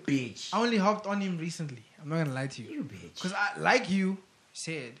tell you. Bitch. I only hopped on him recently. I'm not gonna lie to you. You bitch. Because like you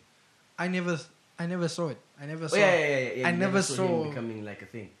said, I never saw it. I never saw. Yeah. I never saw him becoming like a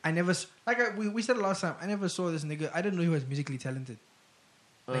thing. We said it last time. I never saw this nigga. I didn't know he was musically talented,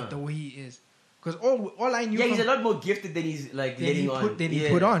 like the way he is. Because all I knew. Yeah, he's a lot more gifted than he's like letting on. Than he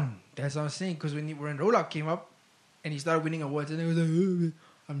put on. That's what I'm saying. Because when Roll Up came up, and he started winning awards, and he was like,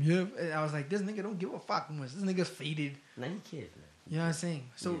 I'm here. And I was like, this nigga don't give a fuck much. This nigga's faded. Nah, he cares, man. You know what I'm saying?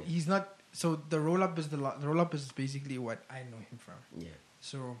 So he's not. So the roll up is basically what I know him from. Yeah.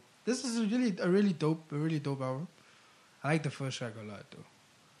 So this is a really dope album. I like the first track a lot though.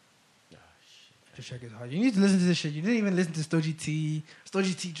 Oh shit. The track is hard. You need to listen to this shit. You didn't even listen to Stogie T.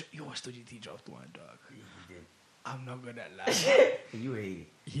 Stogie T dropped one, dog. Yeah, he did. I'm not gonna lie. You hate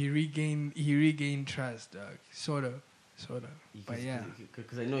it. He regained trust, dog. Sort of. But yeah.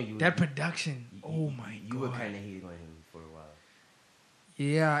 Because I know you. That production. Oh my god. You were kind of hating on him for a while.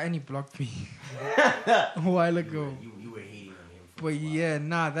 Yeah, and he blocked me a while ago. You were hating on him. But yeah,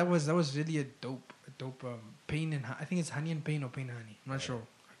 that was really a dope Pain and I think it's Honey and Pain or Pain and Honey. I'm not sure.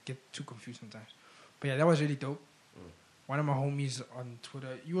 I get too confused sometimes. But yeah, that was really dope. One of my homies on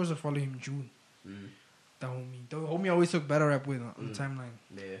Twitter, you also follow him, June. The homie I always took battle rap with on the timeline.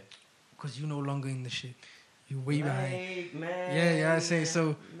 Yeah. Because you no longer in the shit. You way behind. Man, yeah. I say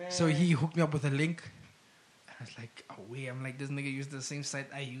so. Man. So he hooked me up with a link. I was like, Away. I'm like, this nigga used the same site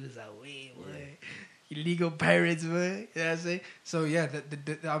I use. Away, boy. Illegal pirates, boy. You know what I'm saying? So yeah,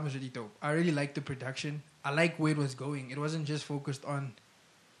 the album was really dope. I really liked the production. I like where it was going. It wasn't just focused on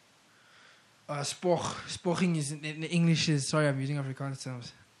Spoching is in English is, sorry, I'm using Afrikaans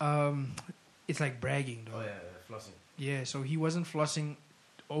terms. It's like bragging, though. Oh yeah, flossing. Yeah, so he wasn't flossing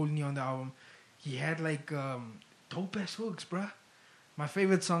only on the album. He had like dope ass hooks, bruh. My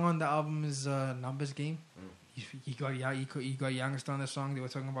favorite song on the album is Numbers Game. He got Youngster on the song. They were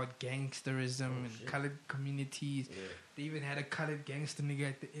talking about gangsterism and colored communities. Yeah. They even had a colored gangster nigga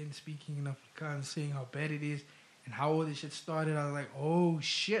at the end speaking in Afrikaans, saying how bad it is and how all this shit started. I was like, oh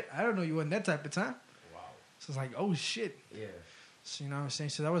shit, I don't know you were in that type of time. Wow. So it's like, oh shit. Yeah. So you know what I'm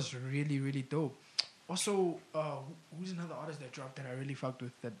saying? So that was really, really dope. Also, who's another artist that dropped that I really fucked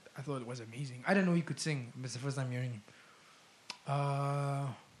with that I thought was amazing? I didn't know he could sing. It's the first time hearing him.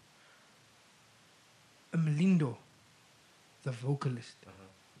 Melindo, the vocalist.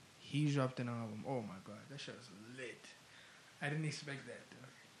 He dropped an album. Oh my god, that shit was lit. I didn't expect that.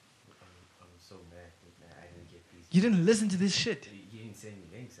 I'm so mad. I didn't get these. You didn't listen to this shit. You didn't send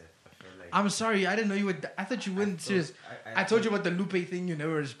me links. I feel like. I'm sorry. I didn't know you would. I thought you wouldn't. Serious. I told you about the Lupe thing. You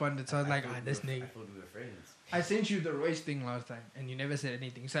never responded. So I was like, this nigga. I thought we were friends. I sent you the Royce thing last time, and you never said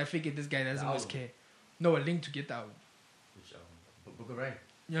anything. So I figured this guy doesn't The much album. care. No, a link to get the album. Which Book of Ryan.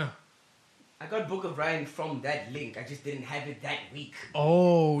 Yeah. I got Book of Ryan from that link. I just didn't have it that week.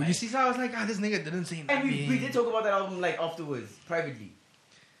 Oh, you Like- see, so I was like, this nigga didn't say And nothing. we did talk about that album like afterwards, privately.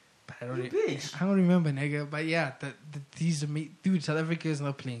 But I don't, You bitch. I don't remember, nigga. But yeah, these dude, South Africa is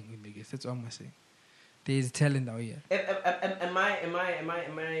not playing with niggas. That's all I'm gonna say. There's talent out here. Am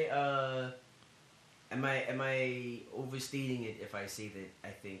I overstating it if I say that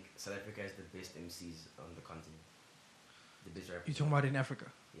I think South Africa has the best MCs on the continent? The best rappers. You talking about in Africa?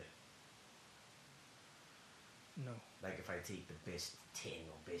 Yeah. No. Like if I take the best 10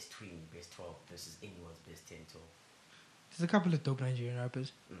 or best 20, best 12 versus anyone's best 10, 12. There's a couple of dope Nigerian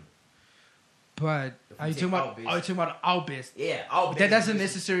rappers. Mm. But If we are you take talking our about? best- Are you talking about our best? Yeah, our That best doesn't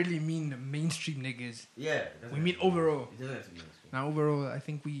versus- necessarily mean mainstream niggas. Yeah. it doesn't We have mean to be- overall. It doesn't have to be mainstream. Now overall, I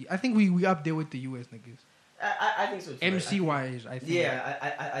think we up there with the US niggas. I think so too. MC wise, I think. Yeah,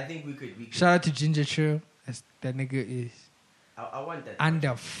 I think we could. Shout out to Ginger Chill. That nigga is I want that.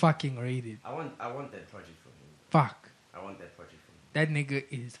 under fucking rated. I want that project from him. Fuck. I want that project from him. That nigga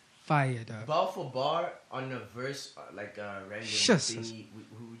is fire, dog. Bar for bar on a verse, like a random Shush. thingy,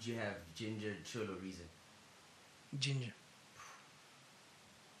 who would you have? Ginger, Chill, or Reason? Ginger.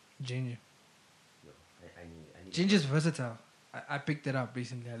 No, I need. Ginger's versatile. I picked it up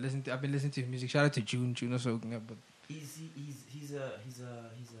recently. I've been listening to his music. Shout out to June also hooking up, but He's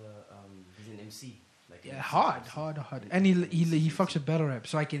an MC. Like an yeah, MC. hard. And he fucks with battle rap,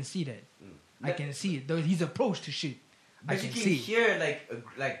 so I can see that. Mm. I can see it. Though his approach to shit, I But can you can see. hear like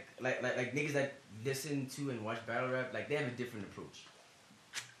niggas that listen to and watch battle rap, like they have a different approach.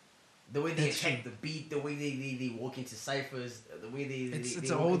 The way they That's attack true. the beat, the way they walk into ciphers, the way they It's they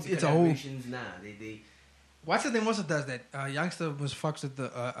a walk whole- into it's a whole- collaborations. Nah, they What's the name also does that? Youngster was fucks with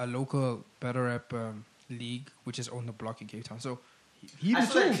a local battle rap league, which is on the block in Cape Town. So he I did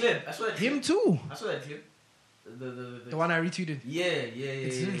saw that too. clip. I saw that Him clip. too. I saw that clip. The one I retweeted. Yeah.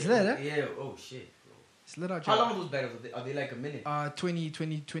 It's lit, huh? Yeah. Oh shit. Bro. It's lit out. How long are those battles? Are they like a minute? 20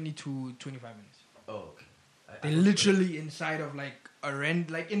 to 25 minutes. Oh, okay. They're literally inside of like a rent,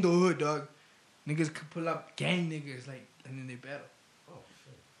 like in the hood, dog. Niggas could pull up gang niggas, like, and then they battle. Oh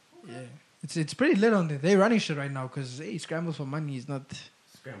shit. Yeah, it's pretty lit on there. They running shit right now because scrambles for money is not.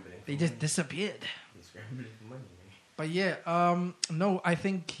 Scrambling. They for just money. disappeared. They scrambling for money, man. But yeah, no, I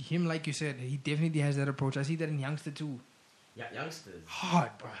think him, like you said, he definitely has that approach. I see that in Youngster too. Yeah, youngsters.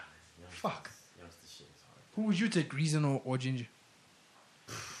 Hard, bro. Youngsters- Fuck. Youngster shit is hard. Who would you take, Reason or Ginger?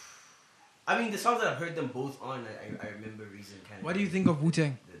 I mean, the songs that I've heard them both on, I remember Reason kind of. What do you think of Wu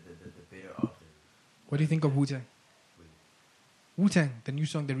Tang? The better of them. What do you think of Wu Tang? Wu Tang, the new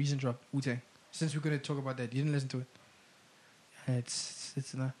song, the Reason dropped. Wu Tang. Since we're gonna talk about that, you didn't listen to it.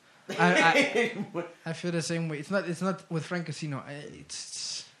 It's not. I feel the same way. It's not with Frank Casino.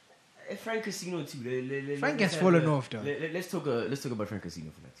 It's Frank Casino too. Frank let's has have fallen a- off, though. Let's talk about Frank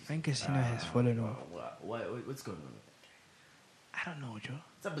Casino for next. Frank Casino has fallen off. What's going on? I don't know, Joe.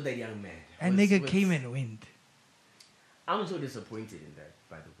 What's up with that young man? That nigga came and went. I'm so disappointed in that.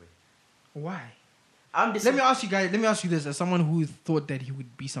 By the way, Why? I'm Let me ask you guys. Let me ask you this: as someone who thought that he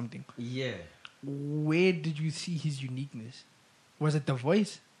would be something, Yeah. where did you see his uniqueness? Was it the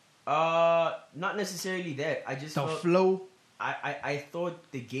voice, Not necessarily that. I just the felt, flow? I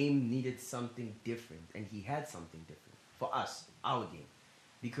thought the game needed something different, and he had something different for us, our game.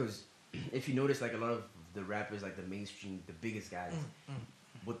 Because if you notice, like a lot of the rappers, like the mainstream, the biggest guys,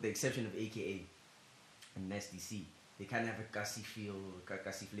 with the exception of AKA and Nasty C, they kind of have a gassy feel,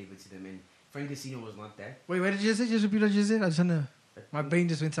 gassy flavor to them. And Frank Casino was not that. Wait, what did you say? Just repeat what you said. I just wanna. My brain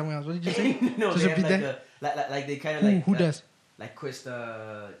just went somewhere else. What did you say? No, Just they have repeat like that. like they kind of Who like does? like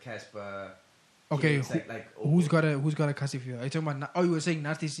Questa, Casper. Okay, It's like who's got a Cassie feel? Are you talking about? Oh, you were saying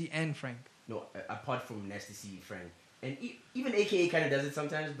Nasty C and Frank. No, apart from Nasty C, Frank, and even AKA kind of does it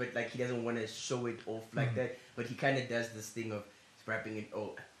sometimes, but like he doesn't want to show it off like that. But he kind of does this thing of rapping it,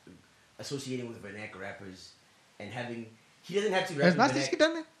 associating with vernac rappers, and having he doesn't have to rap. Has in Nasty vernac- C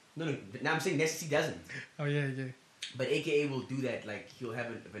done that? No. Now I'm saying Nasty C doesn't, Oh yeah. but AKA will do that. Like he'll have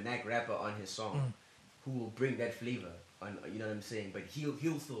a vernac rapper on his song, who will bring that flavor on. You know what I'm saying? But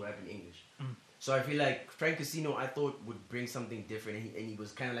he'll still rap in English. So I feel like Frank Casino, I thought would bring something different, and he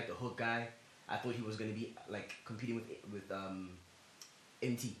was kind of like a hook guy. I thought he was gonna be like competing with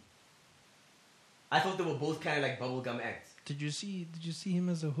MT. I thought they were both kind of like bubblegum acts. Did you see him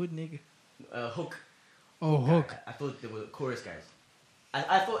as a hood nigga? Hook. Oh, Hook. I thought they were chorus guys.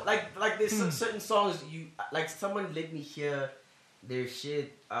 I thought like there's certain songs you like. Someone let me hear their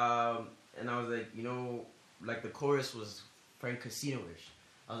shit, and I was like, like the chorus was Frank Casino-ish.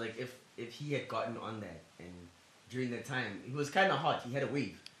 I was like, if he had gotten on that, and during that time, it was kind of hot. He had a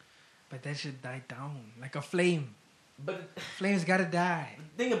wave. But that shit died down like a flame. But flames gotta die.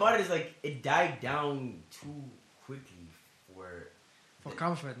 The thing about it is like it died down too quickly for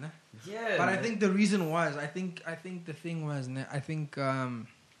comfort, nah? Yeah. But man. I think the reason was I think the thing was I think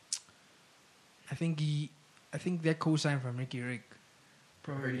that co-sign from Ricky Rick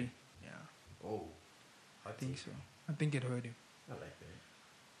probably. Yeah. Oh. I think so. I think it hurt him. I like that.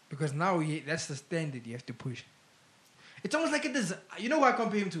 Because now that's the standard you have to push. It's almost like a design. You know what I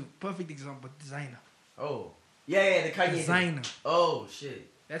compare him to? Perfect example, Designer. Oh. Yeah, the Kanye Designer. Thing. Oh, shit.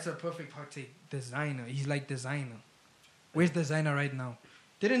 That's a perfect hot take. Designer. He's like Designer. Where's Designer right now?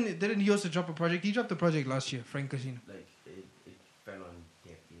 Didn't he also drop a project? He dropped a project last year, Frank Casino. Like, it fell on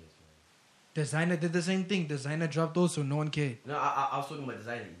deaf ears, man. Designer did the same thing. Designer dropped also. No one cared. No, I was talking about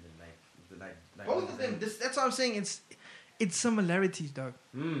Designer even. Like both of them. That's what I'm saying. It's similarities, dog.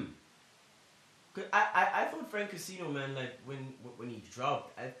 Cause I thought Frank Casino, man, like when he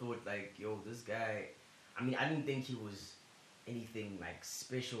dropped, I thought like, yo, this guy. I mean, I didn't think he was anything like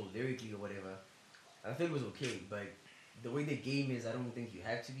special lyrically or whatever. I think it was okay, but the way the game is, I don't think you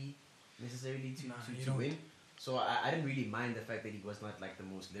have to be necessarily to win. So I didn't really mind the fact that he was not like the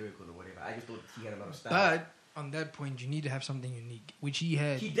most lyrical or whatever. I just thought he had a lot of style. But on that point, you need to have something unique, which he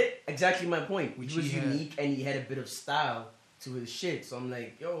had. He did exactly my point. Which he was unique and he had a bit of style to his shit. So I'm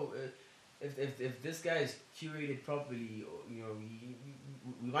like, yo, if this guy is curated properly, you know,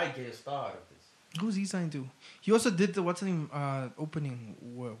 we might get a star out of this. Who's he signed to? He also did the opening.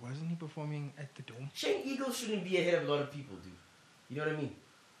 Wasn't he performing at the Dome? Shane Eagle shouldn't be ahead of a lot of people, dude. You know what I mean?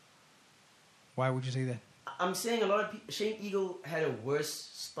 Why would you say that? I'm saying a lot of people. Shane Eagle had a worse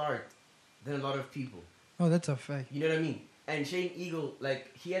start than a lot of people. Oh, that's a fact. You know what I mean? And Shane Eagle,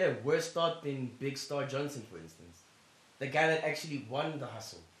 like, he had a worse start than Big Star Johnson, for instance. The guy that actually won the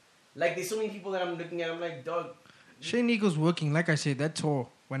hustle. Like, there's so many people that I'm looking at, I'm like, dog. Shane Eagle's working, like I said, that tour,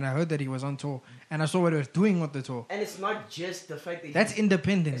 when I heard that he was on tour, and I saw what he was doing on the tour. And it's not just the fact that that's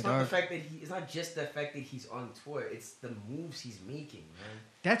independent, it's dog. Not the fact that it's not just the fact that he's on tour, it's the moves he's making, man.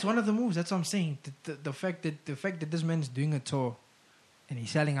 That's one of the moves, that's what I'm saying. The fact that this man is doing a tour, and he's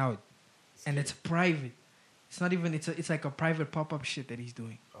selling out, and it's private. It's not even. It's like a private pop-up shit that he's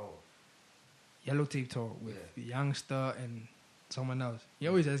doing. Oh. Yellow Tape tour with Youngster and someone else. He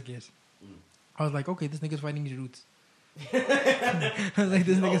always has guests. I was like, okay, this nigga's finding his roots. I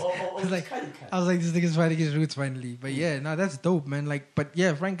was like, this nigga's finding his roots finally. But yeah, no, that's dope, man. Like, but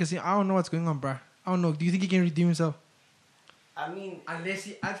yeah, Frank Casino, I don't know what's going on, bruh. I don't know. Do you think he can redeem himself? I mean, I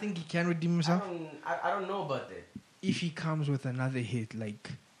think he can redeem himself. I don't know about that. If he comes with another hit, like.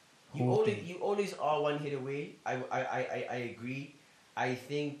 You always are one hit away. I agree. I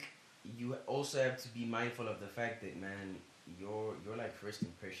think you also have to be mindful of the fact that, man, your like first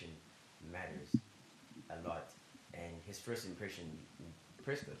impression matters a lot, and his first impression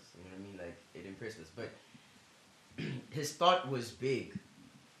impressed us. You know what I mean? Like, it impressed us, but his thought was big.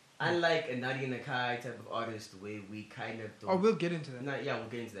 Unlike a Nadia Nakai type of artist, where we kind of don't. Oh, we'll get into that. We'll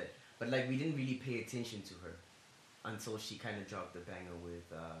get into that. But like, we didn't really pay attention to her until she kind of dropped the banger with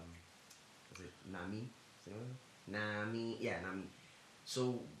was it Nami? Nami, yeah, Nami.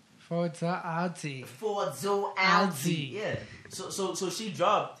 So Forza Alti. Yeah. So she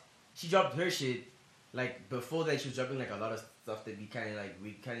dropped her shit. Like, before that, she was dropping like a lot of stuff that we kind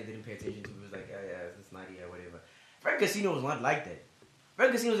of didn't pay attention to. It was like, yeah, it's Nadia, whatever. Frank Casino was not like that.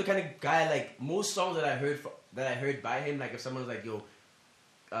 Frank Casino was the kind of guy, like, most songs that I heard by him, like if someone was like, yo,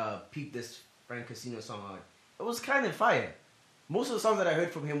 peep this Frank Casino song out, it was kind of fire. Most of the songs that I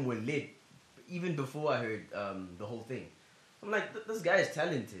heard from him were lit, even before I heard the whole thing. I'm like, this guy is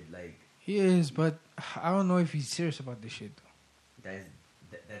talented. Like, he is, but I don't know if he's serious about this shit, though.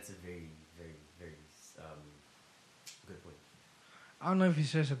 That's a very, very, very good point. I don't know if he's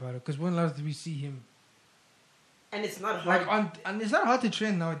serious about it, because when last did we see him? And it's not hard. And it's not hard to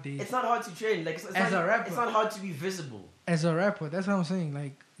trend nowadays. It's not hard to trend. Like, as a rapper, it's not hard to be visible. As a rapper, that's what I'm saying.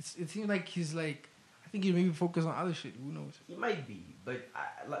 Like, it seems like he's like, I think he maybe focus on other shit. Who knows? He might be, but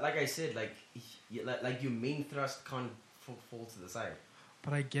like I said, like your main thrust can't fall to the side.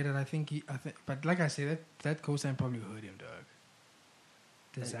 But I get it. But like I said, that cosign probably hurt him, dog.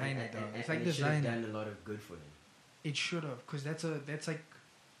 Designer, dog. It's like Designer. It should have done a lot of good for him. It should have, because that's like.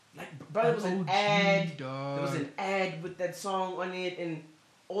 Bro, there was an ad. Dog. There was an ad with that song on it, and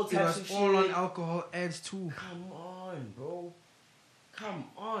all it types was of shit. all on alcohol ads too. Come on, bro. Come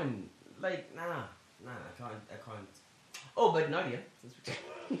on. Like, nah, I can't. Oh, but Nadia.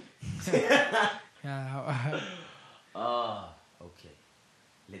 Yeah. Okay.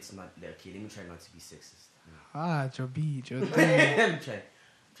 Let me try not to be sexist. Joby. Let me try.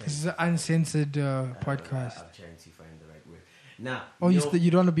 This is an uncensored podcast. I'm trying to find the right word. Nah. Oh, you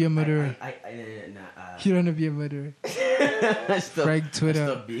don't want to be a murderer. You don't want to be a murderer. Frank Twitter.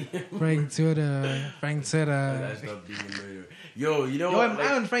 Stop being Frank Twitter. Frank Twitter. I stop being a murderer. Yo, you know Yo, what?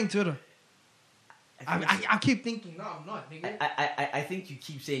 I'm on Frank Twitter. I keep thinking, no, I'm not, nigga. I think you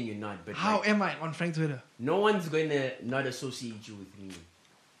keep saying you're not, but How am I on Frank Twitter? no one's going to not associate you with me.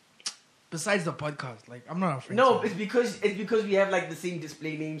 Besides the podcast, like I'm not on Frank No, Twitter. it's because we have like the same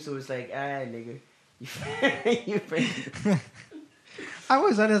display name, so it's like nigga, you friend. I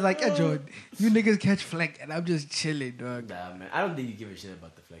was honest, like, yeah, Joe, you niggas catch flack, and I'm just chilling, dog. Nah, man, I don't think you give a shit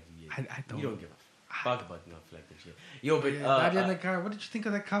about the flag you get. I don't. You don't give a fuck about no flag and shit. Yo, but Nadia in the car. What did you think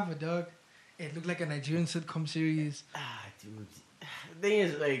of that cover, dog? It looked like a Nigerian sitcom series. Dude, the thing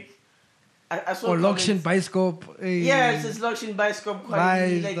is, like, I saw Or Lokshin Biscope. Yeah, it's Lokshin Biscope.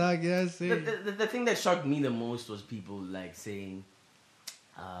 Vibes, Like, dog, yes. the thing that shocked me the most was people like saying,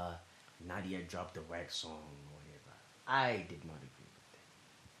 Nadia dropped the wax song or whatever. I did not agree with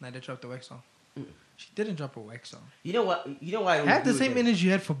that. Nadia dropped the wax song. She didn't drop a wax song. You know what? You know why? I had the same energy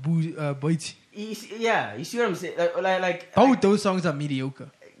you had for Boiti. You see what I'm saying? Like Both those songs are mediocre.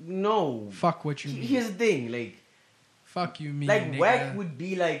 No. Fuck what you mean. Here's the thing, like. Fuck you mean, like nigga. whack would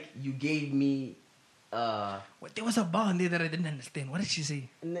be like you gave me. What, there was a bar in there that I didn't understand. What did she say?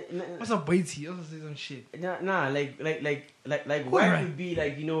 What's up, Boiti? I was say some shit. Nah. Like whack would be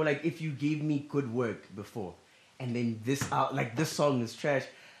like, you know, like if you gave me good work before, and then this song is trash.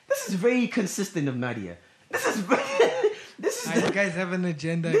 This is very consistent of Nadia. This is you guys have an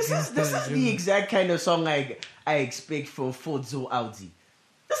agenda. This is the exact kind of song I expect from Forzo Audi.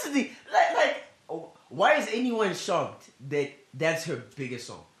 This is the why is anyone shocked that that's her biggest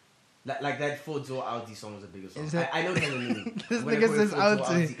song? Like that Forzo Audi song is the biggest song. I know that meaning. This nigga says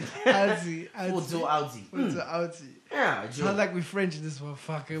Audi. Forzo Audi. Forzo Audi. Yeah, Joe. Sound like we French this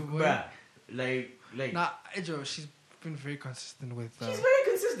motherfucker, boy. Bruh, like. Nah, Joe, she's been very consistent with. She's very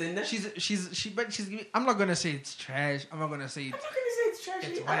consistent. But I'm not gonna say it's trash. I'm not gonna say it's. I'm not gonna say it's trash.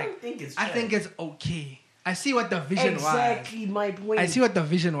 It's I don't think it's trash. I think it's okay. I see what the vision was. Exactly my point. I see what the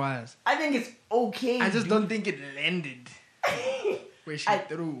vision was. I think it's okay. I just don't think it landed where she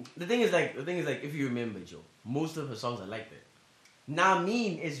threw. The thing is like, if you remember, Joe, most of her songs are like that.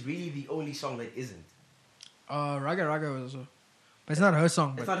 Namin is really the only song that isn't. Raga Raga was also. But it's not her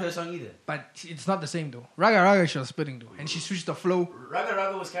song. It's not her song either. But it's not the same though. Raga Raga she was spitting though. And she switched the flow. Raga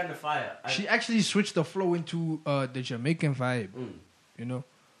Raga was kind of fire. She actually switched the flow into the Jamaican vibe. You know?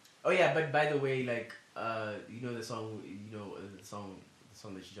 Oh yeah, but by the way, like, you know the song, the song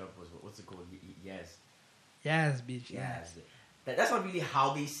that she dropped was, what's it called? Yes. Yes, bitch. Yes. That's not really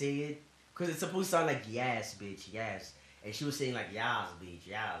how they say it. Because it's supposed to sound like, yes, bitch, yes. And she was saying like, yes, bitch,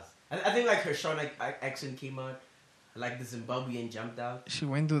 yes. I think like her Shawnee accent came out. Like the Zimbabwean jumped out. She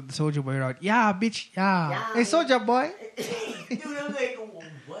went to the Soulja Boy route. Yeah, bitch. Yeah. Hey, Soulja Boy. Dude, I'm like,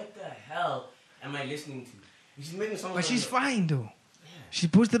 what the hell am I listening to? She's making songs. But she's fine though. Yeah. She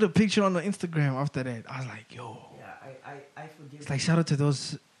posted a picture on the Instagram after that. I was like, yo. Yeah, I forget. It's like shout out to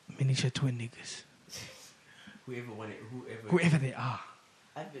those miniature twin niggas. Whoever they are.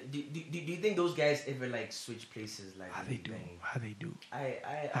 Do you think those guys ever like switch places? Like how they do?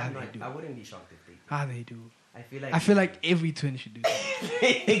 I wouldn't be shocked if they do. How they do? I feel like every twin should do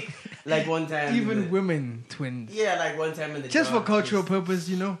that. Like one time, even women twins. Yeah, like one time in the just for cultural purpose,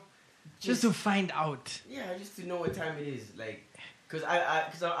 you know, just to find out. Yeah, just to know what time it is, like, because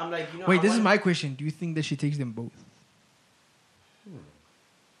I'm like, you know. Wait, this is my question. Do you think that she takes them both?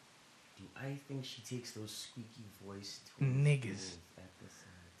 Do I think she takes those squeaky voiced niggas at the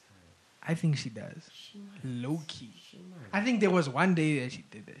same time? I think she does. She might. Low key. She might. I think there was one day that she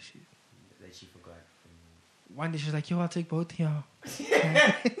did that shit. That she forgot. One day she was like, yo, I'll take both y'all.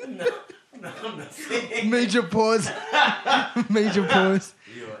 No, I'm not saying. Major pause. Major pause.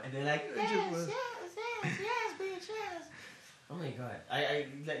 Yo, and they're like, yes, bitch, yes. Oh my god. I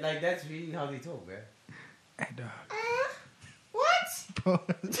like that's really how they talk, bro. And, what?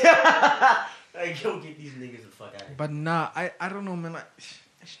 Like, yo, get these niggas the fuck out of here. But nah, I don't know, man. Like,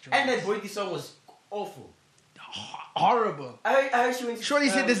 and that Boyti song was awful. Horrible. I heard she went to... Shorty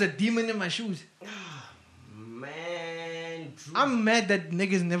said there's a demon in my shoes. Man, Drew. I'm mad that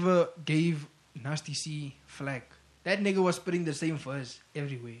niggas never gave Nasty C flack. That nigga was spitting the same verse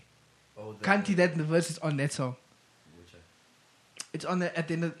everywhere. Kanti, that the verse is on that song. Which one? It's on the at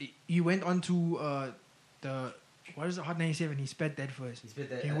the end of he went on to the what is it, Hot 97? He spat that verse. He spit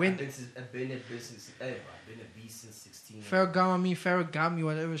that. He went. I've been a beast since 16. Farragami,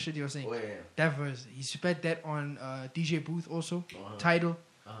 whatever shit he was saying. Oh yeah. That verse. He spat that on DJ Booth also. Uh-huh. Title.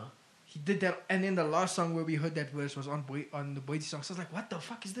 Uh-huh. He did that, and then the last song where we heard that verse was on the Boity song. So I was like, what the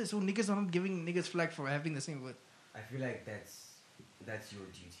fuck is this? So niggas are not giving niggas flag for having the same word. I feel like that's your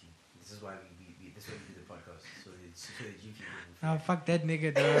duty. This is why we do the podcast. So that you can give him. Ah, fuck that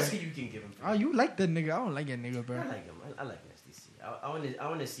nigga, dog. So you can give him. Oh, you like that nigga? I don't like that nigga, bro. I like him. I like Nasty C. I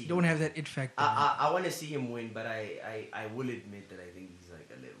want to see. You don't have that it factor. I want to see him win, but I will admit that I think he's like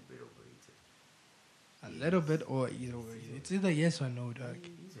a little bit overrated. A little bit, or he's overrated. It's either yes or no, dog.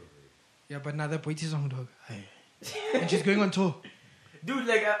 He's overrated. Yeah, but now that Boity song, dog. And she's going on tour. Dude,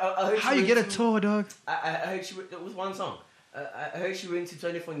 like I heard How you get a tour, dog? I heard she went, it was one song. I heard she went to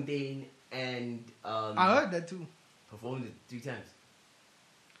Tony Fontaine and I heard that too. Performed it 3 times.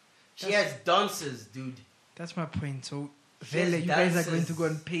 She has dancers, dude. That's my point. So, She has you guys are dancers. going to go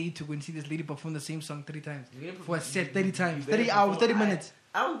and pay to go and see this lady perform the same song 3 times. You're gonna For a perform- set, 30 times. you're gonna 30 hours, perform- 30 minutes.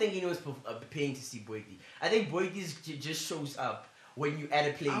 I don't think anyone's paying to see Boity. I think Boity just shows up when you at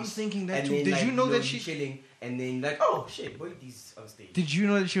a place. I'm thinking that and too. then, Did like, you know that you're she... chilling and then like, oh shit, Boity's on stage. Did you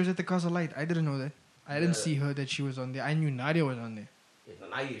know that she was at the Castle Light? I didn't know that. I didn't Yeah. see her that she was on there. I knew Nadia was on there. Yeah, no,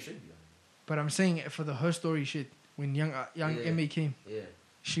 Nadia should be on. But I'm saying for the her story shit, when young Yeah. MA came, Yeah.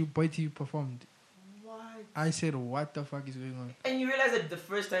 Boity performed. What? I said, what the fuck is going on? And you realize that the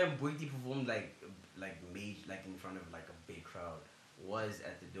first time Boity performed like in front of like a big crowd was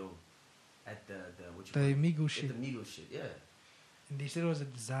at the Dome, at the which The one? Migos At shit. the Migos shit, yeah. And they said it was a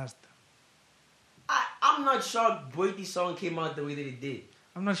disaster. I'm not shocked Boity's song came out the way that it did.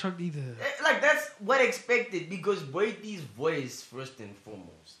 I'm not shocked either. Like that's what I expected because Boity's voice first and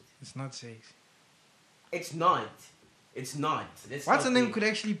foremost. It's not sexy. It's not. It's not. That's What's not her name the- could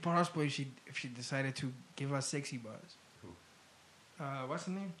actually prosper if she decided to give us sexy bars. Who? What's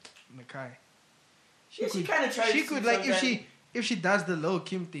her name? Nakai. She kind of tries. She to could like sometimes- if she does the Lil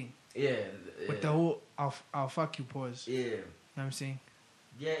Kim thing Yeah. with the whole I'll fuck you pause. Yeah. You know what I'm saying?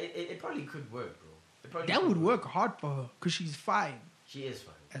 Yeah. It probably could work, bro. It probably That could would work hard for her because she's fine She is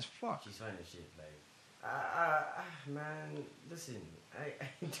fine. as fuck. She's fine as shit. Like, man, listen, I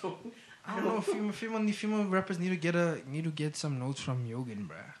don't. I don't know. Female rappers need to get some notes from Yogan,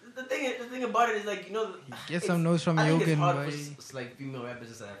 bruh. The thing about it is like Get some notes from I think it's Yogan, hard boy. for like female rappers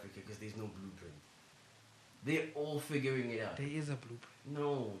in South Africa because there's no blueprint. They're all figuring it out. There is a blueprint.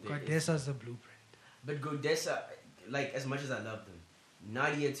 No, there isn't. Godessa's a blueprint. But Godessa, like as much as I love them,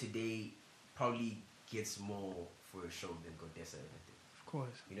 Nadia today probably gets more for a show than Godessa ever did. Of course.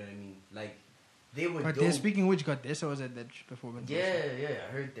 You know what I mean? Like they were. But dope. then speaking of which, Godessa was at that performance. also. Yeah,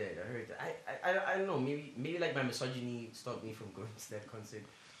 I heard that. I don't know. Maybe like my misogyny stopped me from going to that concert.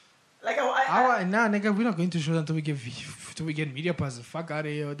 Like Nah, nigga, we're not going to show until we get media passes. Fuck out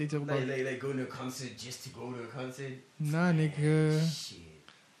of here. What they talk about? like going to a concert just to go to a concert. Nah, nigga. Shit.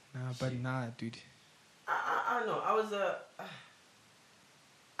 Nah, but nah, dude. I don't know.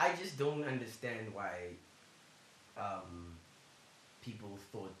 I just don't understand why people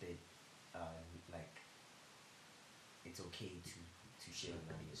thought that like it's okay to share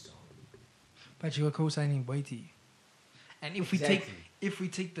Nadia's song. But you were co-signing Boity. And if Exactly. we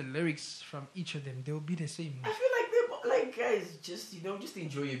take the lyrics from each of them, they'll be the same. I feel like guys just just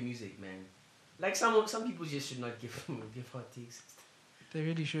enjoy your music, man. Like some people just should not give hot takes. They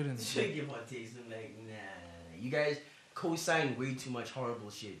really shouldn't. They should give hot takes. I'm like, nah. You guys co-sign way too much horrible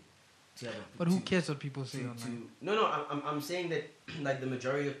shit. To have But who cares what people say online? No. I'm saying that like the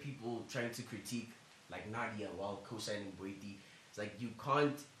majority of people trying to critique like Nadia while co-signing Boity, it's like you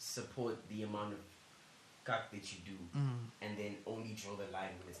can't support the amount of cock that you do and then only draw the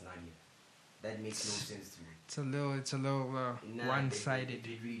line when it's Nadia. That makes no sense to me. It's a little Nah, one-sided.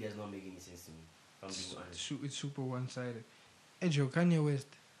 It really does not make any sense to me. If I'm being honest. It's super one-sided. Hey Joe, Kanye West.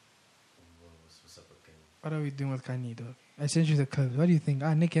 What's up with Kanye? What are we doing with Kanye, dog? I sent you the clips. What do you think?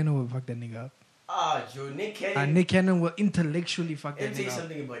 Nick Cannon will fuck that nigga up. Joe, Nick Cannon. Nick Cannon will intellectually fuck Let that me tell you nigga up.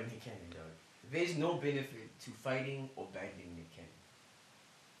 something about Nick Cannon, dog. There's no benefit to fighting or battling Nick Cannon.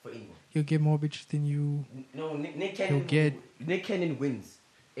 For anyone. He'll get more bitches than you. No, Nick Cannon. Nick Cannon wins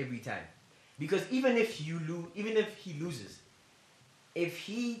every time, because even if he loses, if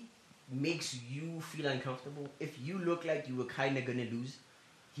he makes you feel uncomfortable, if you look like you were kind of gonna lose,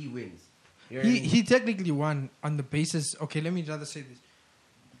 he wins. You know what I mean? He technically won on the basis. Okay, let me rather say this.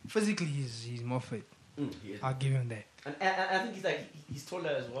 Physically, he's more fit. He is. I'll give him that. And I think he's taller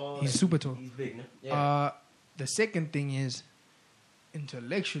as well. He's like, super tall. He's big, no? Yeah. The second thing is,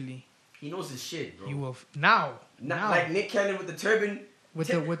 intellectually, he knows his shit, bro. he will now. Like Nick Cannon with the turban. with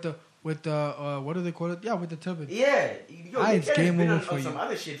the what do they call it? Yeah, with the turban. Yeah, It's Nick Cannon's game been over on for some you.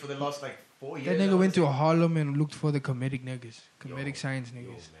 other shit for the last like 4 years. That nigga went to Harlem and looked for the comedic niggas, comedic science Yo, niggas.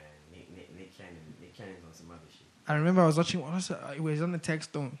 man, Nick Cannon's on some other shit. I remember I was watching. It was on the Tech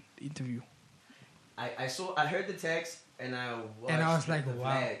Stone interview. I heard the text and I watched. And I was like,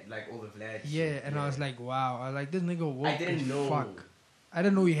 wow. Vlad, like all the Vlad. Yeah, shit. and I was like, wow. I was like, this nigga woke. I didn't know. Fuck. I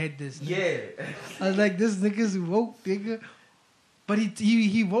didn't know he had this. Yeah. I was like, this nigga's woke, nigga. But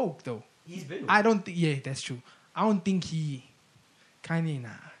he woke though. He's been. I don't think. Yeah, that's true. I don't think he. Kanye, nah.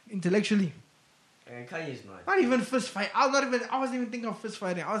 Intellectually. And Kanye's not. Not even fist fight. I wasn't even thinking of fist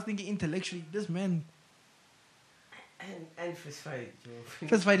fighting. I was thinking intellectually. This man. And fist fight, yo.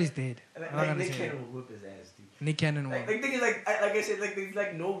 Fist fight is dead. Like Nick Cannon will whip his ass, dude. Nick Cannon will. Like the thing is, like I said, like there's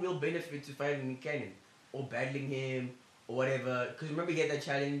like no real benefit to fighting Nick Cannon or battling him or whatever. Because remember, he had that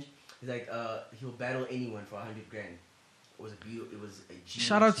challenge. He's like, he'll battle anyone for $100,000. It was a genius.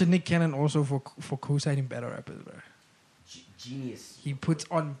 Shout out to Nick Cannon also for co-signing battle rappers, bro. Genius. He puts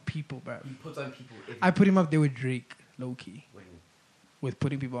on people, bro. He puts on people. I put him up there with Drake, low key, When with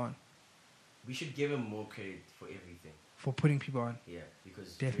putting people on. we should give him more credit for everything. For putting people on, Yeah,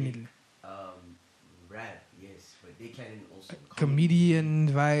 because definitely. Drake, rap, yes, but they can also Comedian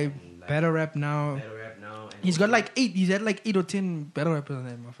vibe, and, like, battle rap now. battle rap now. And He's got also- like 8. He's had like 8 or 10 battle rappers on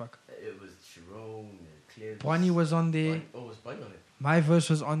that motherfucker. It was Sharon, Clips. Bonnie was on there. Was Bonnie on it? My verse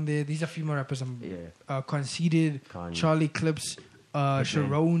was on there. These are female rappers. Yeah. Conceited, Kanye. Charlie Clips,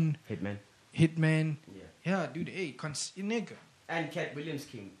 Sharon, Hitman. Hitman. Yeah. Yeah, dude. Hey, nigga. And Cat Williams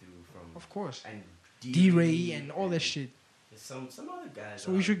came through from. Of course. And D-Ray and all that shit. Some other guys.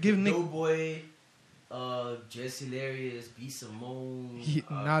 So we should give Nick. Doughboy, Jess Hilarious, B Simone,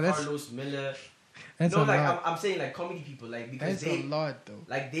 Nah, that's- Carlos Miller. That's No, a like lot. I'm saying like comedy people, like because That's they a lot, though.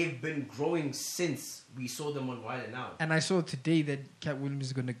 like they've been growing since we saw them on Wild 'N Out. And I saw today that Cat Williams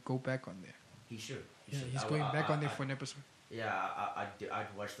is gonna go back on there. He should. Yeah, he's going back on there for an episode. Yeah, I'd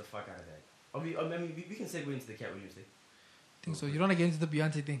watch the fuck out of that. I mean, we can segue into the Cat Williams thing. I think so. You don't want to get into the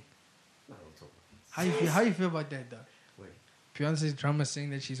Beyonce thing. No, don't talk about it. How you feel about that, dog? Wait. Beyonce's drama saying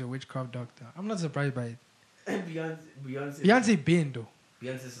that she's a witchcraft doctor. I'm not surprised by it. Beyonce. Beyonce been though.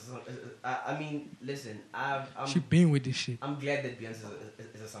 Beyonce's. I mean, listen. She been with this shit. I'm glad that Beyonce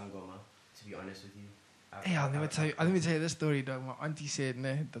is a sangoma. To be honest with you. Hey, I'll never tell you. Let me tell you this story, dog. My auntie said,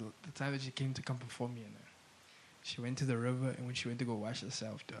 nah, the time that she came to come perform here, nah, she went to the river, and when she went to go wash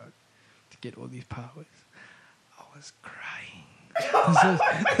herself, dog, to get all these powers, I was crying.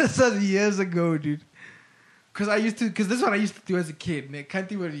 This was years ago, dude. Cause this is what I used to do as a kid. Man, can't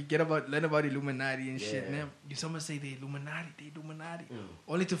think when you learn about Illuminati and shit. Yeah. Man, you someone say they Illuminati.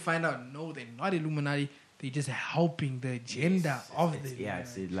 Only to find out, no, they're not Illuminati. They're just helping the agenda of the Illuminati. Yeah,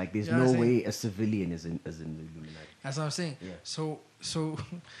 it's like there's You know what no I'm way a civilian is in the Illuminati. That's what I'm saying. Yeah. So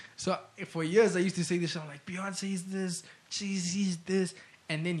for years I used to say this. I'm like, Beyonce is this, she's this,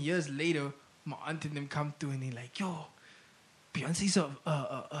 and then years later, my aunt and them come through and they're like, yo, Beyonce's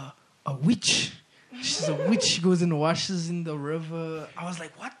a witch. She's a witch. She goes and washes in the river. I was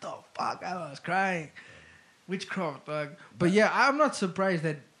like, what the fuck? I was crying. Witchcraft, dog. But yeah, I'm not surprised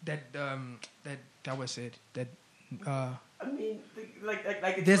that was it. That I mean, like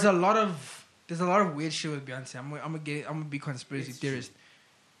it's there's like, a lot of weird shit with Beyonce. I'm gonna be conspiracy It's theorist.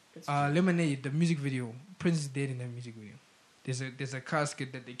 it's true. Lemonade, the music video. Prince is dead in that music video. There's a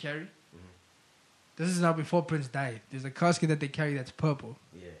casket that they carry. This is now before Prince died. There's a casket that they carry that's purple.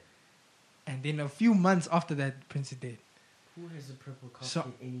 Yeah. And then a few months after that, Prince is dead. Who has a purple casket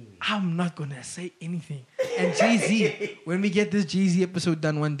So anyway? I'm not gonna say anything. And Jay-Z, when we get this Jay-Z episode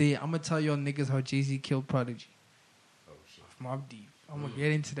done one day, I'm gonna tell y'all niggas how Jay-Z killed Prodigy. Oh shit. Mobb Deep. I'm gonna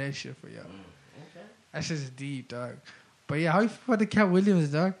get into that shit for y'all. Okay. That's just deep, dog. But yeah, how you feel about the Cat Williams,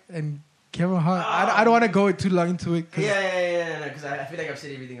 dog? And Kevin Hart? I don't want to go too long into it. Yeah. Because I feel like I've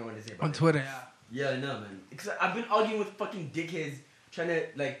said everything I wanted to say about On it. Twitter, Yeah, no, man. Because I've been arguing with fucking dickheads trying to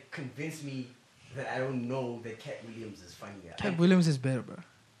like convince me that I don't know that Cat Williams is funny. Cat Williams is better, bro.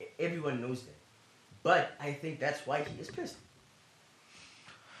 Everyone knows that. But I think that's why he is pissed.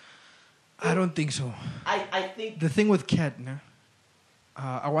 I don't think so. I think... The thing with Cat, nah,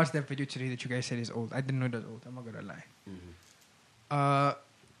 I watched that video today that you guys said is old. I didn't know that old. I'm not gonna lie.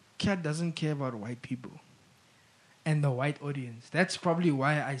 Cat doesn't care about white people and the white audience. That's probably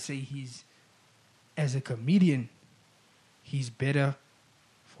why I say as a comedian, he's better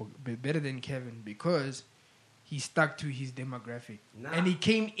than Kevin, because he stuck to his demographic. Nah. And he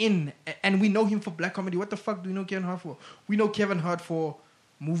came in, and we know him for black comedy. What the fuck do we know Kevin Hart for? We know Kevin Hart for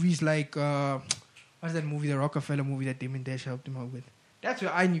movies like, what's that movie, the Rockefeller movie that Damon Dash helped him out with? That's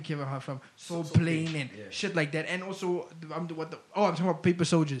where I knew Kevin Hart from. Soul Plane and shit like that. And also, I'm talking about Paper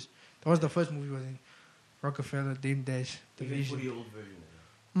Soldiers. That was the first movie he was in. Rockefeller, Dame Dash, The Even Vision. for the old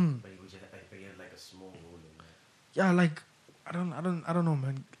version. But he had like a small role in that. Yeah, like, I don't know,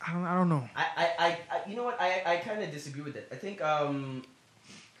 man. I don't know. I you know what? I kind of disagree with that. I think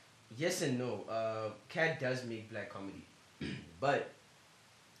yes and no. Cat does make black comedy, but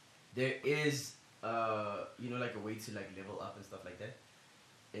there is like a way to like level up and stuff like that.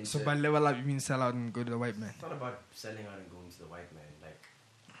 And so by level up, you mean sell out and go to the white man? It's not about selling out and going to the white man. Like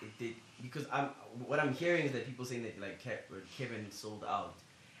it did, because what I'm hearing is that people saying that like Kevin sold out.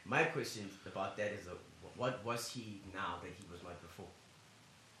 My question about that is, what was he now that he was not before?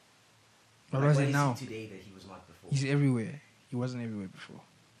 What was he now? Today that he was not before? He's everywhere. He wasn't everywhere before.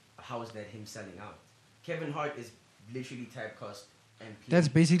 How is that him selling out? Kevin Hart is literally typecast and playing, that's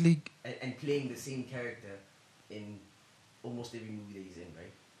basically and playing the same character in almost every movie that he's in,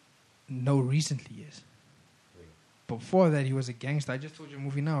 right? No, recently, yes. Wait. Before that, he was a gangster. I just told you a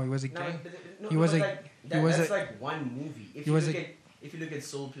movie now. He was a gangster. That's like one movie. If you look at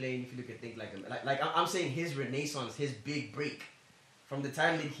Soul Plane, if you look at things like I'm saying his renaissance, his big break, from the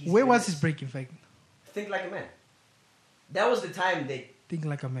time that he's... Where was his break, in fact? Think Like a Man. That was the time that... Think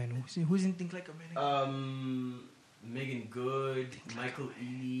Like a Man. Who's in Think Like a Man? Megan Good, Michael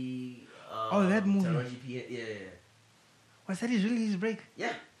Ealy... that movie. Taraji P. Yeah. Was that really his break?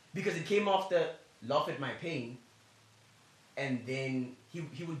 Yeah, because it came after Laugh at My Pain, and then he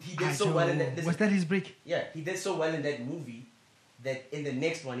did so well in that... Was that his break? Yeah, he did so well in that movie that in the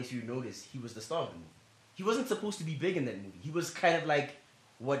next one, if you notice, he was the star of the movie. He wasn't supposed to be big in that movie. He was kind of like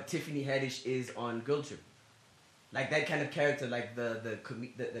what Tiffany Haddish is on Girl Trip. Like that kind of character, like the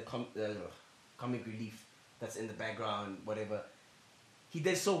comic relief that's in the background, whatever. He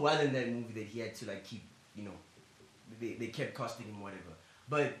did so well in that movie that he had to like keep, they kept casting him, whatever.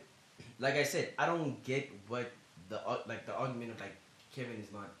 But like I said, I don't get what the argument of like Kevin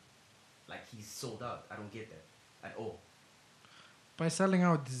is not, like he's sold out. I don't get that at all. By selling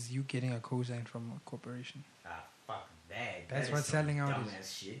out, this is you getting a cosign from a corporation. Fuck that. That's what selling out is.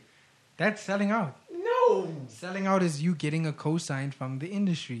 Dumbass shit. That's selling out. No. Selling out is you getting a cosign from the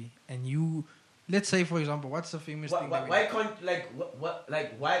industry, and you, let's say for example, what's the famous thing? Why can't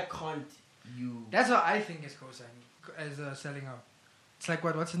you? That's what I think is cosigning as selling out. It's like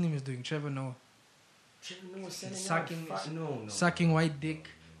what's his name is doing? Trevor Noah. Trevor Noah selling out. No. Sucking white dick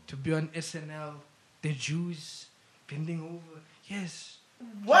to be on SNL. The Jews bending over. Yes.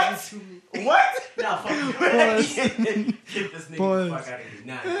 What? What? Nah, fuck you. Pause. Get this nigga the fuck out of here.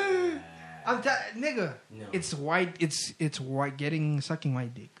 Nah. Nigga. No. It's white. It's white. Sucking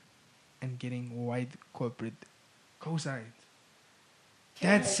white dick, and getting white corporate cosigns.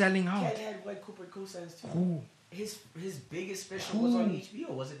 That's selling out. Cat had white corporate cosigns too. Who? His biggest special was on HBO,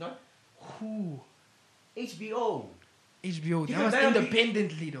 was it not? Who? HBO. HBO. He That was could done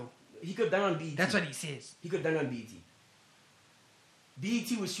independently though. He could have done on BET. That's what he says. He could have done on BET.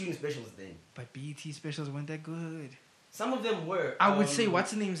 BET was shooting specials then. But BET specials weren't that good. Some of them were. I would say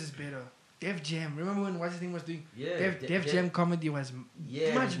What's the Name's is better. Def Jam. Remember when What's the Name was doing? Yeah. Def Jam comedy was much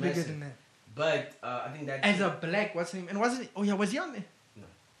bigger massive. than that. But I think that as a black, what's the name? And wasn't? Oh yeah, was he on there? No,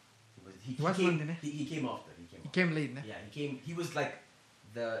 He wasn't on there. He came after. He came late, ne? Yeah, he came. He was like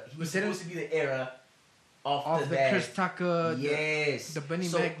He was supposed to be the era of the Chris Tucker. Yes. The Bernie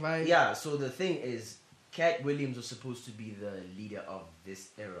Mac vibe. Yeah. So the thing is, Cat Williams was supposed to be the leader of this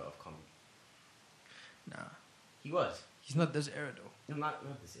era of comedy. Nah, he was. He's not this era though. No,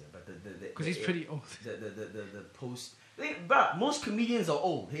 not this era, but the because he's pretty old. The post. But most comedians are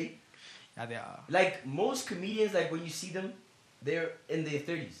old. Hey. Yeah, they are. Like most comedians, like when you see them, they're in their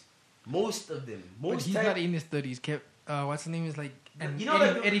 30s. Most of them. But he's not in his 30s. What's the name is like. And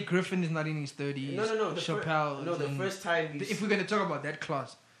Eddie Griffin is not in his 30s. No. Chappelle. The first time. If we're gonna talk about that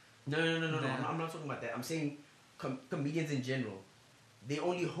class. No. I'm not talking about that. I'm saying comedians in general. They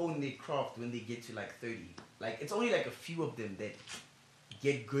only hone their craft when they get to like 30. Like it's only like a few of them that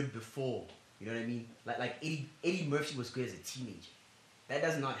get good before. You know what I mean? Like Eddie Murphy was good as a teenager. That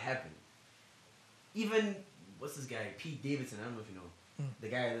does not happen. Even what's this guy? Pete Davidson. I don't know if you know the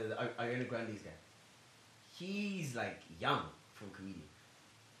guy, the Ariana Grande's guy. He's like young for a comedian.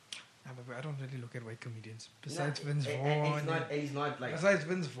 I don't really look at white comedians. Besides Vince Vaughn. And he's not like. Besides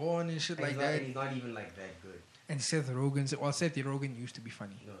Vince Vaughn and shit like that. And he's not even like that good. And Seth Rogen. Well, Seth Rogen used to be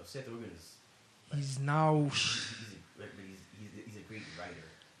funny. No, Seth Rogen is. He's now. He's a great writer.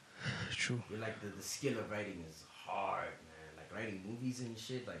 True. You're like the skill of writing is hard, man. Like writing movies and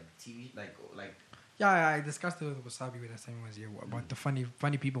shit, like TV, like. Yeah, I discussed it with Wasabi when last time I was here about the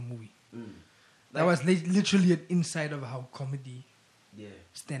funny people movie. That Like, was literally an inside of how comedy,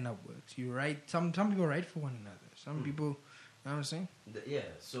 stand up works. You write some people write for one another. Some people, you know what I'm saying?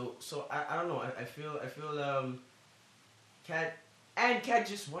 So I don't know. I feel Cat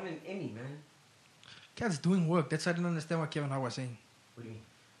just won an Emmy, man. Cat's doing work. That's why I didn't understand what Kevin Hart was saying. What do you mean?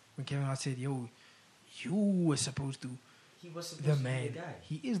 When Kevin Hart said, "Yo, you were supposed to." He was supposed The to man. be the guy.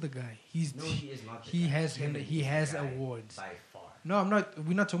 He is the guy. He is not the he guy. has Kevin is he the has guy awards. by far. No, I'm not.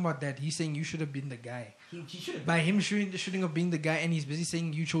 We're not talking about that. He's saying you should have been the guy. He should have By him shooting of being the guy, and he's busy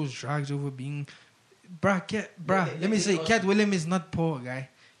saying you chose drugs over being. Let me say, Cat Williams is not poor, guy.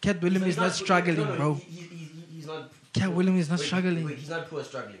 Cat Williams is not struggling, bro. He's not. Cat Williams is not struggling. Wait, he's not poor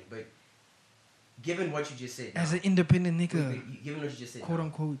struggling, but given what you just said, As an independent nigga, given what you just said, quote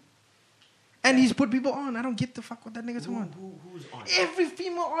unquote. And he's put people on. I don't get the fuck what that nigga's on. Who's on? Every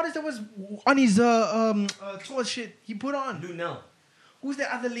female artist that was on his tour shit, he put on. Lunel. Who's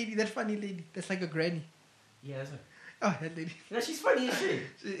that other lady? That funny lady. That's like a granny. Yeah, that's right. Oh, that lady. No, she's funny as shit.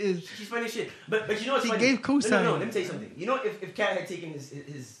 She is. She's funny as shit. But you know what's He funny? gave co-sign. No, let me tell you something. You know, if Kat had taken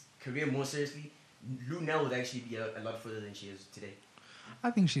his career more seriously, Lunel would actually be a lot further than she is today. I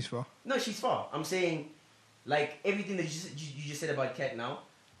think she's far. No, she's far. I'm saying, like, everything that you just said about Kat now,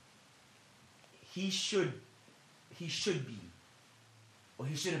 he should be, or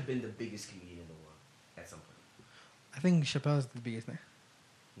he should have been the biggest comedian in the world at some point. I think Chappelle's the biggest now.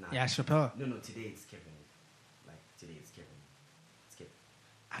 Nah. Yeah, Chappelle. No, today it's Kevin. Like, today it's Kevin. It's Kevin.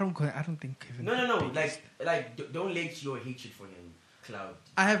 I don't think Kevin. No. Don't let your hatred for him cloud.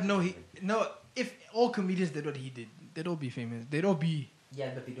 I have no. If all comedians did what he did, they'd all be famous. They'd all be.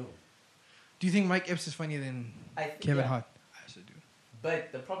 Yeah, but they don't. Do you think Mike Epps is funnier than Kevin Hart? I also do.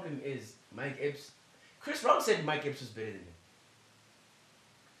 But the problem is Mike Epps. Chris Rock said Mike Epps was better than him,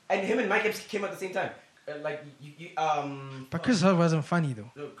 and him and Mike Epps came out at the same time. But Chris Rock wasn't funny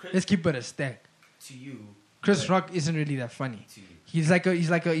though. No, Let's keep it a stack. To you, Chris Rock isn't really that funny. To you, He's like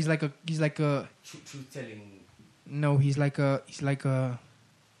a. truth telling. No, he's like a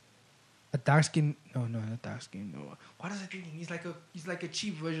dark skin. No, not dark skin. No. What is I thinking? He's like a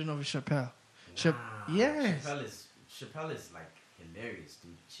cheap version of Chappelle. Yes. Chappelle is like hilarious,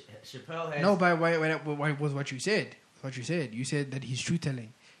 dude. Chappelle has. No, but why was what you said? What you said? You said that he's truth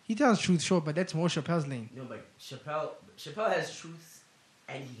telling. He tells truth short, but that's more Chappelle's lane. No, but Chappelle has truth,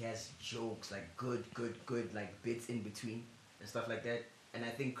 and he has jokes, like good like bits in between and stuff like that. And I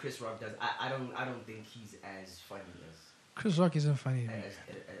think Chris Rock does. I don't think he's as funny as Chris Rock isn't funny to me.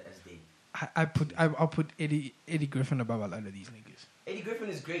 as Dave. I'll put Eddie Griffin above a lot of these niggas. Eddie Griffin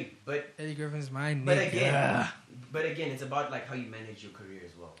is great, but Eddie Griffin's my but nigga. again, it's about like how you manage your career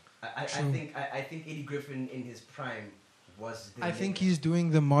as well. I think Eddie Griffin in his prime was. I think he's doing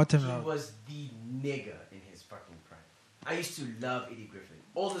the Martin He route. was the nigga in his fucking prime. I used to love Eddie Griffin.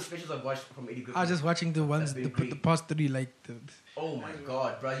 All the specials I've watched from Eddie Griffin. I was just watching the ones have been that put the great. past three like the. Oh my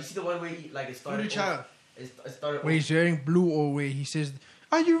god, bro! You see the one where he like it started. Voodoo Child. It started. Where he's wearing blue or where he says,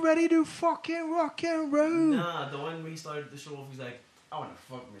 "Are you ready to fucking rock and roll?" Nah, the one where he started the show off. He's like, "I want to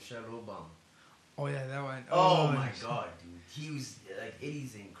fuck Michelle Obama." Oh yeah, that one. Oh my god, dude! He was like,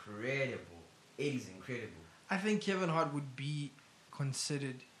 Eddie's incredible. Eddie's incredible. I think Kevin Hart would be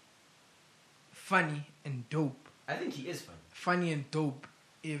considered funny and dope. I think he is funny. Funny and dope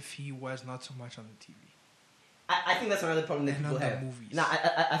if he was not so much on the TV. I think that's another problem that And people other have. movies. Nah,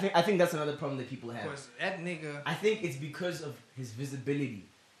 I think that's another problem that people have. Because that nigga. I think it's because of his visibility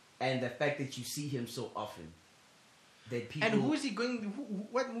and the fact that you see him so often. That people. And who is he going?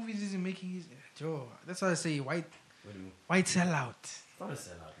 What movies is he making? Joe. That's why I say white. What do you mean? White sellout. It's not a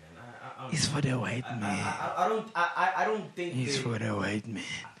sellout, man. I don't It's know. for the white man. I don't think It's that- for the white man.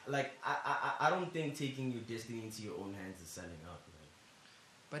 like I don't think taking your destiny into your own hands is selling out. Man.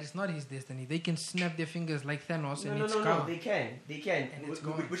 But it's not his destiny. They can snap their fingers like Thanos and No, it's no, gone. they can, And it's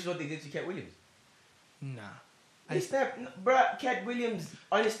gone. which is what they did to Cat Williams. Nah. They snapped, bruh. Cat Williams,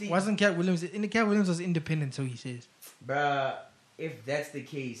 honestly, Wasn't Cat Williams? Cat Williams was independent, so he says. bruh. If that's the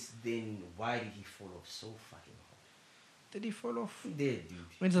case, then why did he fall off so fucking hard? Did he fall off? He did, dude.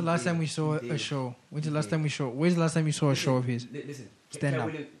 When's the last time we saw a show? When's the last time you saw a show of his? Listen, Stand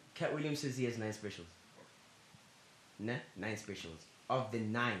up. Cat Williams says he has 9 specials. 9 specials. Of the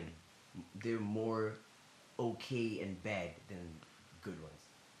 9, they're more okay and bad than good ones.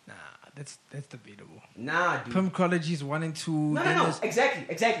 Nah, that's debatable. Nah, dude. Permacology's 1 and 2. No.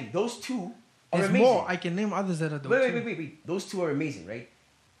 Exactly. Those 2 are There's amazing. more. I can name others that are dope too. Wait. Those 2 are amazing, right?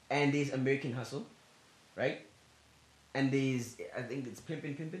 And there's American Hustle, right? And there's, I think it's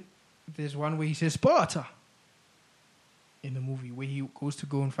Pimpin'. There's one where he says Sparta in the movie where he goes to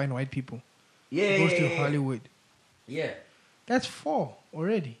go and find white people. Yeah. He goes to Hollywood. Yeah. That's 4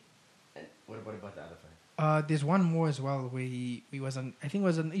 already. And what about the other 5? There's one more as well where he was on. I think it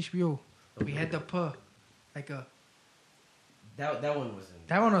was on HBO. Okay. We had the purr, like a. That one wasn't.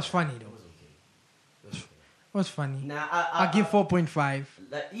 That one was funny It though. was okay. It was funny. Nah, I'll give 4.5.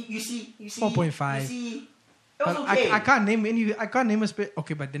 Like, you see, 4.5. You see, it was But okay. I can't name any. I can't name a spit.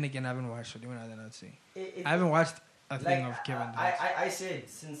 Okay, but then again, I haven't watched. So what rather not say? I haven't watched a thing of Kevin Hart. I said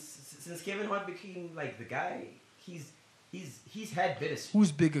since Kevin Hart became like the guy, he's had better.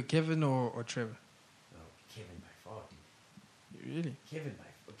 Who's bigger, Kevin or Trevor? No, Kevin by far, dude. Really? Kevin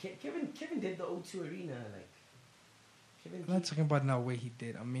did the O2 Arena, like. Kevin. I'm not talking about now where he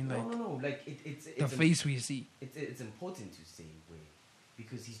did. I mean, like no. Like it's the face we see. It's important to say where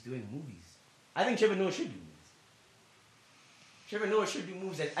because he's doing movies. I think Trevor Noah should do movies. Trevor Noah should do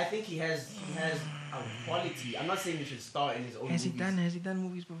movies. I think he has a quality. I'm not saying he should star in his own movies. Has he done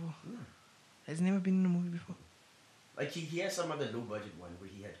movies before? No. Has he never been in a movie before? Like he has some other low budget one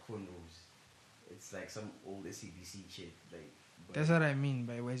where he had cornrows. It's like some old SABC shit. Like that's what I mean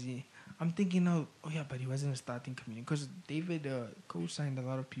by was he. I'm thinking now. Oh yeah, but he wasn't a starting comedian because David co-signed a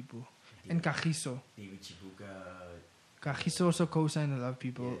lot of people, and Kagiso. David Chibuka. Kagiso also co-signed a lot of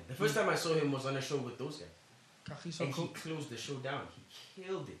people. Yeah. The first time I saw him was on a show with those guys. Kagiso and he closed the show down. He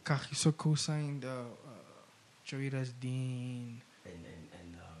killed it. Kagiso co-signed Joey Rasdeen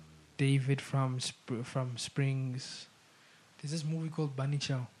and David from Springs. There's this movie called Bunny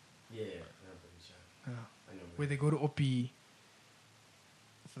Chow. Yeah, Bunny Chow. Yeah. I know. Where they go to Opi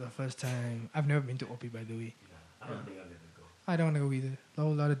for the first time. I've never been to Opi, by the way. Nah, I don't think I'll ever go. I don't want to go either. A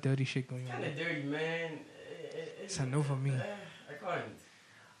whole lot of dirty shit going on. Kind of dirty, man. It's a no for me. I can't.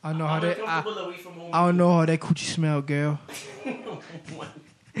 I don't know how that. Away from home. I don't know how that coochie smell, girl.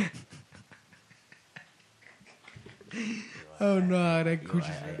 Oh no, that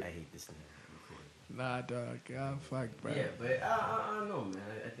coochie smell. I hate this thing. Nah, dog. I'm fucked, bro. Yeah, but I don't know,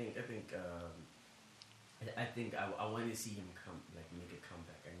 man. I think I want to see him make a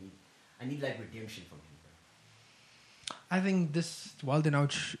comeback. I need like redemption from him, bro. I think this Wild and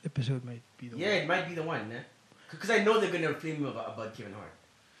Out episode might be the one. Yeah, it might be the one, man. Because I know they're gonna flame him about Kevin Hart.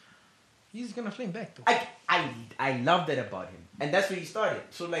 He's gonna flame back though. I love that about him, and that's where he started.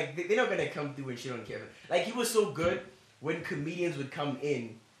 So like they're not gonna come through and shit on Kevin. Like he was so good when comedians would come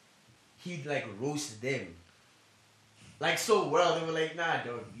in, he'd like roast them. Like so well, they were like, nah,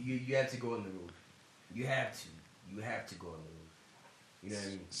 dog, you have to go on the road. You have to go on the road. You know what I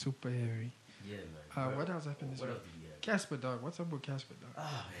mean? Super hairy. Yeah, man. What else happened this week? Casper, dog. What's up with Casper, dog? Oh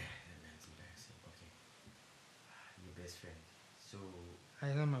man, that's embarrassing. Okay, your best friend. So. I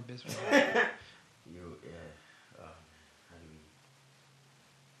am my best friend. How do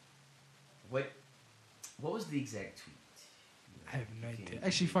we? What was the exact tweet? I have no idea.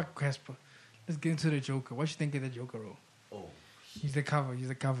 Actually, fuck Casper. Let's get into the Joker. What you think of the Joker role? Oh, he's the cover.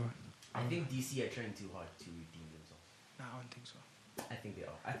 I think DC are trying too hard to redeem themselves. No, I don't think so. I think they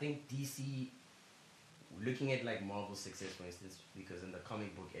are. I think DC, looking at like Marvel's success, for instance, because in the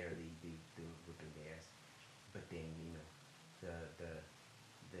comic book era they were whipping their ass, but then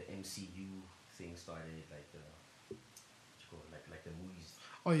the MCU thing started like the movies.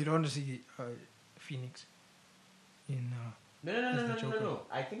 Oh, you don't want to see Phoenix in No.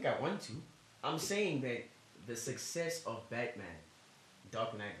 I think I want to. I'm saying that the success of Batman,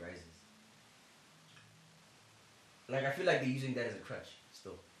 Dark Knight Rises. Like I feel like they're using that as a crutch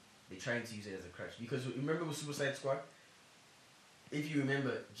still. They're trying to use it as a crutch because remember with Suicide Squad. If you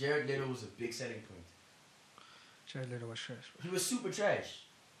remember, Jared Leto was a big selling point. Jared Leto was trash. He was super trash.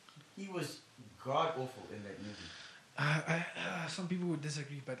 He was god awful in that movie. Some people would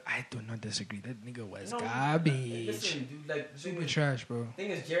disagree, but I do not disagree. That nigga was garbage. Listen, dude, like super trash, bro. The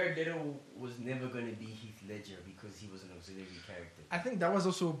thing is, Jared Leto was never gonna be Heath Ledger because he was an auxiliary character. I think that was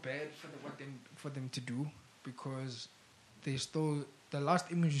also bad for them to do because they stole the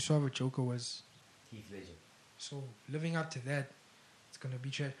last image you saw of a Joker was Heath Ledger. So living up to that, it's gonna be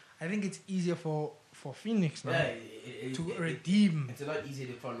trash. I think it's easier for Phoenix now to redeem. It's a lot easier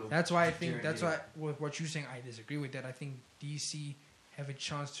to follow. That's why I think. That's why with what you're saying, I disagree with that. I think DC have a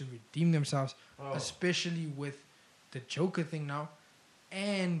chance to redeem themselves, especially with the Joker thing now,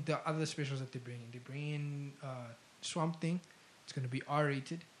 and the other specials that they bring in. They bring in Swamp Thing. It's gonna be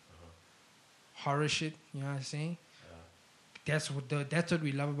R-rated, horror shit. You know what I'm saying? That's what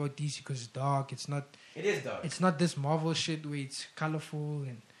we love about DC because it's dark. It's not. It is dark. It's not this Marvel shit where it's colorful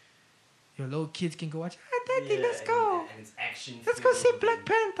and your little kids can go watch. Daddy, let's go. And it's action. Let's go see Black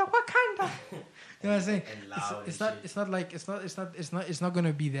Panther. Wakanda. You know what I'm saying? And loud. It's not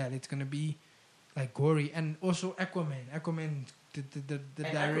gonna be that. It's gonna be like gory and also Aquaman. The Aquaman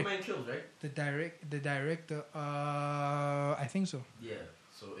killed, right? The director. I think so. Yeah.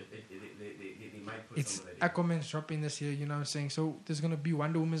 So they might put it's some of that Aquaman's dropping this year, you know what I'm saying? So there's going to be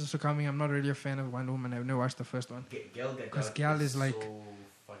Wonder Woman also coming. I'm not really a fan of Wonder Woman. I've never watched the first one. Gal because Gal is like... so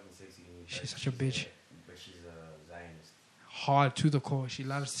fucking sexy to me. She's such a bitch. But she's hard to the core. She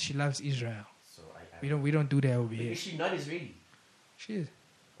loves Israel. So We don't do that over here. Is she not Israeli? She is.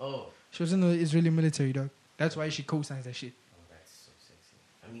 Oh. She was in the Israeli military, dog. That's why she co-signs that shit. Oh, that's so sexy.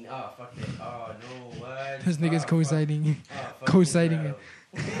 I mean, fuck that. Oh, no, what? Those niggas co-signing, fuck co-signing it.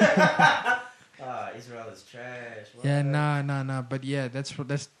 Israel is trash. What? Yeah, nah. But yeah, that's.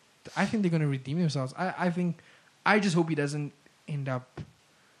 I think they're gonna redeem themselves. I just hope he doesn't end up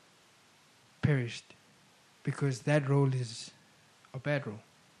perished, because that role is a bad role.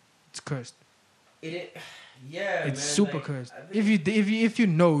 It's cursed. Yeah, it's man, super like, cursed. If If you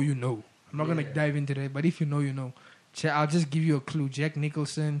know, you know. I'm not gonna dive into that, but if you know, you know. I'll just give you a clue. Jack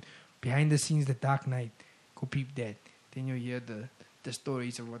Nicholson, behind the scenes, The Dark Knight. Go peep that. Then you'll hear the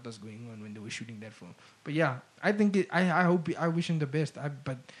stories of what was going on when they were shooting that film. But yeah, I think I wish him the best.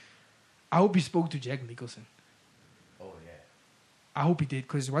 But I hope he spoke to Jack Nicholson. Oh yeah. I hope he did,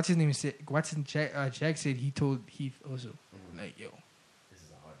 because Jack said he told Heath also, like, yo, this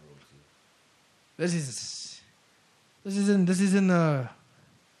is a hard road too.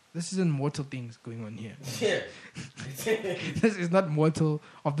 This isn't mortal things going on here. Yeah. This is not mortal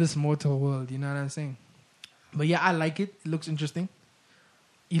of this mortal world. You know what I'm saying? But yeah, I like it. It looks interesting.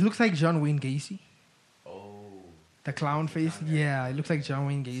 He looks like John Wayne Gacy. Oh. The clown face. Yeah, it looks like John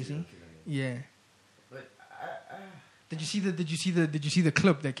Wayne Gacy. Yeah. But Did you see the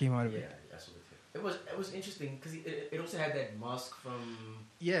clip that came out of it? Yeah, absolutely. It was interesting because it also had that mask from.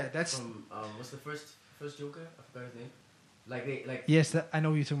 Yeah, that's from what's the first Joker? I forgot his name. Yes, I know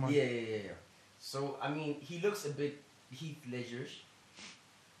what you're talking about. Yeah. So I mean, he looks a bit Heath Ledgerish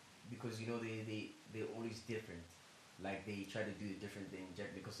because they're always different. Like they try to do a different thing.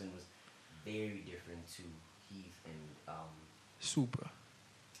 Jack Nicholson was very different to Heath and super.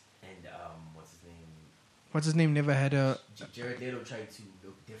 And what's his name? Never had a. Jared Leto tried to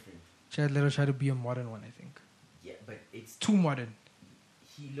look different. Jared Leto tried to be a modern one, I think. Yeah, but it's too modern.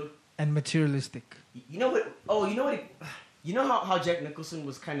 He looked and materialistic. You know what? Oh, you know what? You know how Jack Nicholson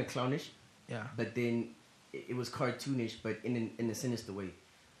was kind of clownish. Yeah. But then it was cartoonish, but in a sinister way.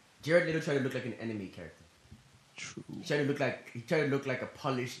 Jared Leto tried to look like an anime character. True. He tried to look like a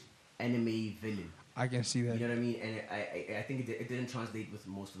polished anime villain. I can see that. You know what I mean? And I think it didn't translate with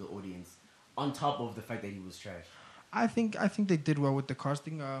most of the audience. On top of the fact that he was trash. I think they did well with the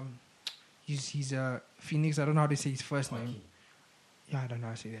casting. He's Phoenix. I don't know how to say his first name. Yeah, I don't know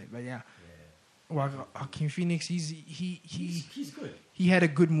how to say that, but yeah. Well, Joaquin Phoenix, he's good. He had a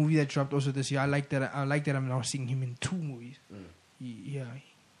good movie that dropped also this year. I like that. I'm now seeing him in 2 movies. You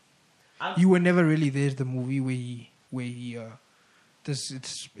Were Never Really There's the movie where he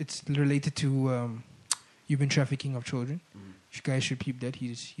it's related to human trafficking of children. You guys should peep that.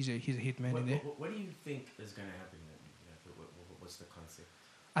 He's a hitman in there. What do you think is gonna happen? What's the concept?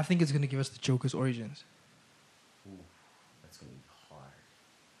 I think it's gonna give us the Joker's origins. Ooh, that's gonna be hard.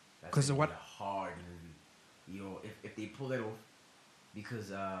 That's gonna be a hard movie. You know, if they pull that off, because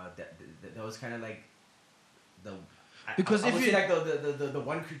that was kind of like the. Because I would say like the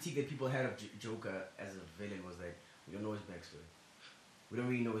one critique that people had of Joker as a villain was like, we don't know his backstory. We don't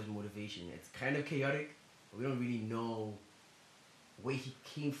really know his motivation. It's kind of chaotic, but we don't really know where he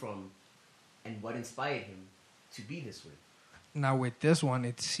came from and what inspired him to be this way. Now with this one,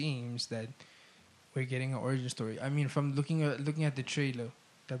 it seems that we're getting an origin story. I mean, from looking at the trailer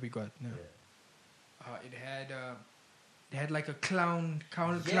that we got, it had like a clownish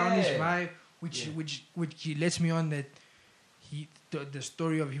vibe, which lets me on that the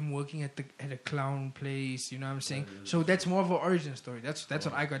story of him working at a clown place. You know what I'm saying? So that's more of an origin story. That's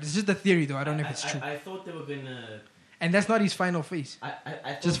what I got. It's just a theory, though. I don't know if it's true. I thought they were gonna. And that's not his final face.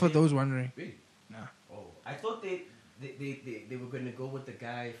 I just for those wondering. Really? Nah. Oh, I thought they were gonna go with the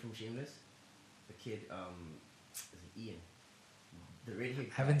guy from Shameless, the kid. Is it Ian? The redhead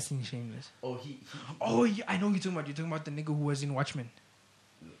guy. I haven't seen Shameless. Oh, yeah, I know you're talking about. You're talking about the nigga who was in Watchmen.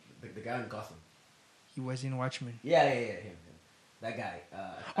 The guy in Gotham. He was in Watchmen. Yeah, him. That guy.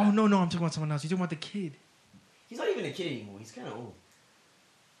 No, I'm talking about someone else. You're talking about the kid. He's not even a kid anymore. He's kind of old.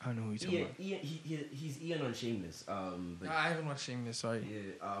 I know who you're talking about. Ian, he's Ian on Shameless. But I haven't watched Shameless. Sorry.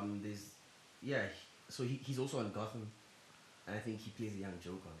 Yeah. So he's also on Gotham, and I think he plays a young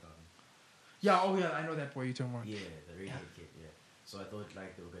Joker on Gotham. Yeah. Oh yeah, I know that boy you're talking about. Yeah, the redhead kid. Yeah. So I thought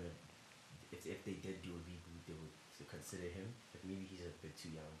like they were gonna, if they did do a reboot, they would consider him. But maybe he's a bit too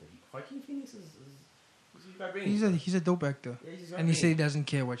young. But Joaquin Phoenix he's a dope actor. Yeah, and he said he doesn't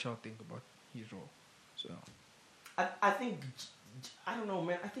care what y'all think about his role. So I think, I don't know,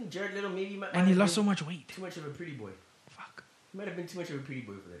 man. I think Jared Leto maybe might. And he lost so much weight. Too much of a pretty boy. Fuck. He might have been too much of a pretty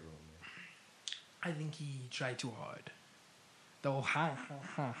boy for that role, man. I think he tried too hard. The whole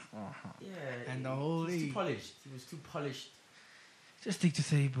Yeah. and the whole he was too polished. He was too polished. Just stick to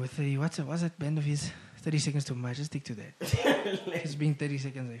 30, boy. 30. What's that band of his? 30 seconds too much. Just stick to that. Just being 30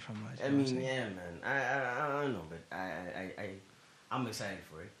 seconds away from much. I mean, yeah, man. I don't know, but I'm excited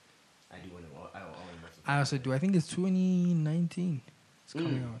for it. I do want to. I also do. I think it's 2019. It's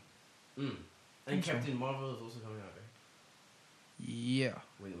coming out. And Captain Marvel is also coming out, right? Yeah.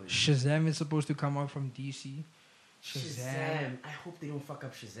 When Shazam is supposed to come out from DC. Shazam. I hope they don't fuck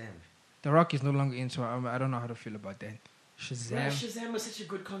up Shazam. The Rock is no longer in, so I don't know how to feel about that. Shazam. Yeah, Shazam was such a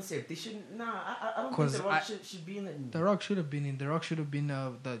good concept. They shouldn't. Nah, I don't think The Rock should be in it. The Rock should have been in. The Rock should have been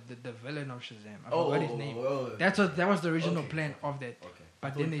the villain of Shazam. I forgot his name. That was the original plan of that. Okay.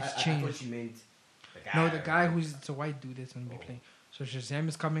 But then it's changed. I thought you meant the guy. No, the guy who's it's a white dude that's gonna be playing. So Shazam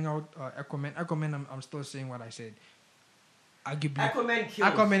is coming out. Aquaman. I'm still saying what I said. Arguably, Aquaman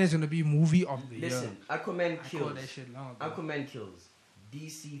kills. Aquaman is gonna be movie of the year. Listen, Aquaman kills. I called that shit long ago. Aquaman kills.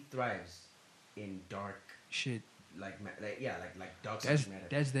 DC thrives in dark shit. Like dark subject matter.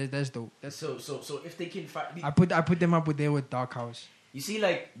 That's dope. So if they can find, I put them up with Dark House. You see,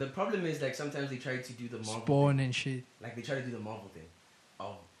 like the problem is like sometimes they try to do the Marvel Spawn thing. And shit. Like they try to do the Marvel thing,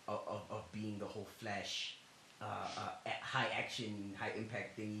 of being the whole Flash, high action, high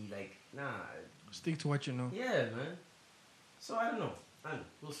impact thingy. Like nah, stick to what you know. Yeah, man. So I don't know.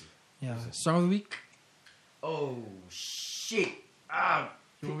 We'll see. Yeah. Song of the week. Oh shit.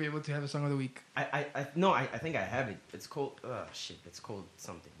 You won't be able to have a song of the week. I think I have it. It's called It's called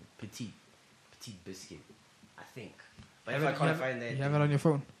something. Petite Biscuit. I think. But if I can't find that, you have it on your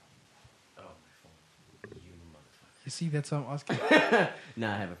phone. Oh, my phone. You motherfucker. You see, that's what I'm asking.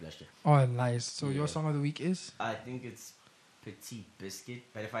 Nah, I have a flash drive. Oh, nice. So your song of the week is? I think it's Petite Biscuit.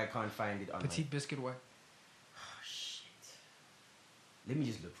 But if I can't find it on Petite Biscuit what? Oh shit. Let me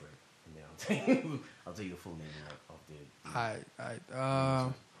just look for it. And then I'll tell you the full name of the.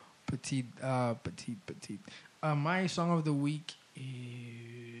 Petite. My song of the week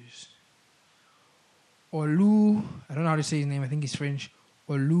is Olu. I don't know how to say his name. I think he's French.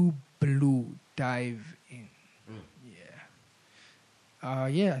 Olu Blue Dive In.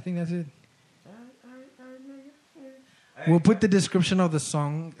 Yeah. I think that's it. We'll put the description of the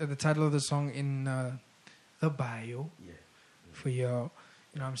song, the title of the song in the bio for your.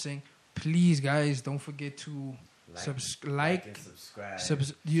 You know what I'm saying? Please, guys, don't forget to like and subscribe.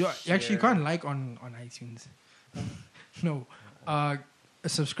 You can't like on iTunes. No.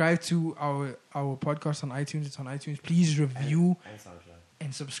 Subscribe to our podcast on iTunes. It's on iTunes. Please review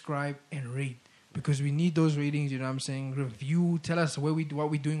and subscribe and rate because we need those ratings. You know what I'm saying? Review. Tell us what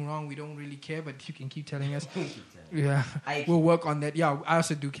we're doing wrong. We don't really care, but you can keep telling us. Yeah, we'll work on that. Yeah, I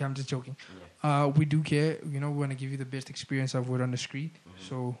also do care. I'm just joking. Yeah. We do care. You know, we want to give you the best experience of Word on the Street. Mm-hmm.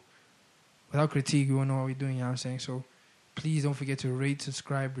 So without critique, we won't know what we're doing. You know what I'm saying? So please don't forget to rate,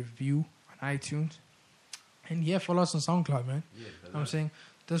 subscribe, review on iTunes. And yeah, follow us on SoundCloud, man. Yeah, you know what I'm saying?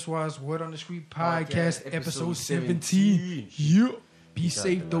 This was Word on the Street Podcast, episode 17. Yeah. Be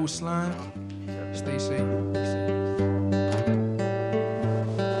safe, though, slime. Stay safe.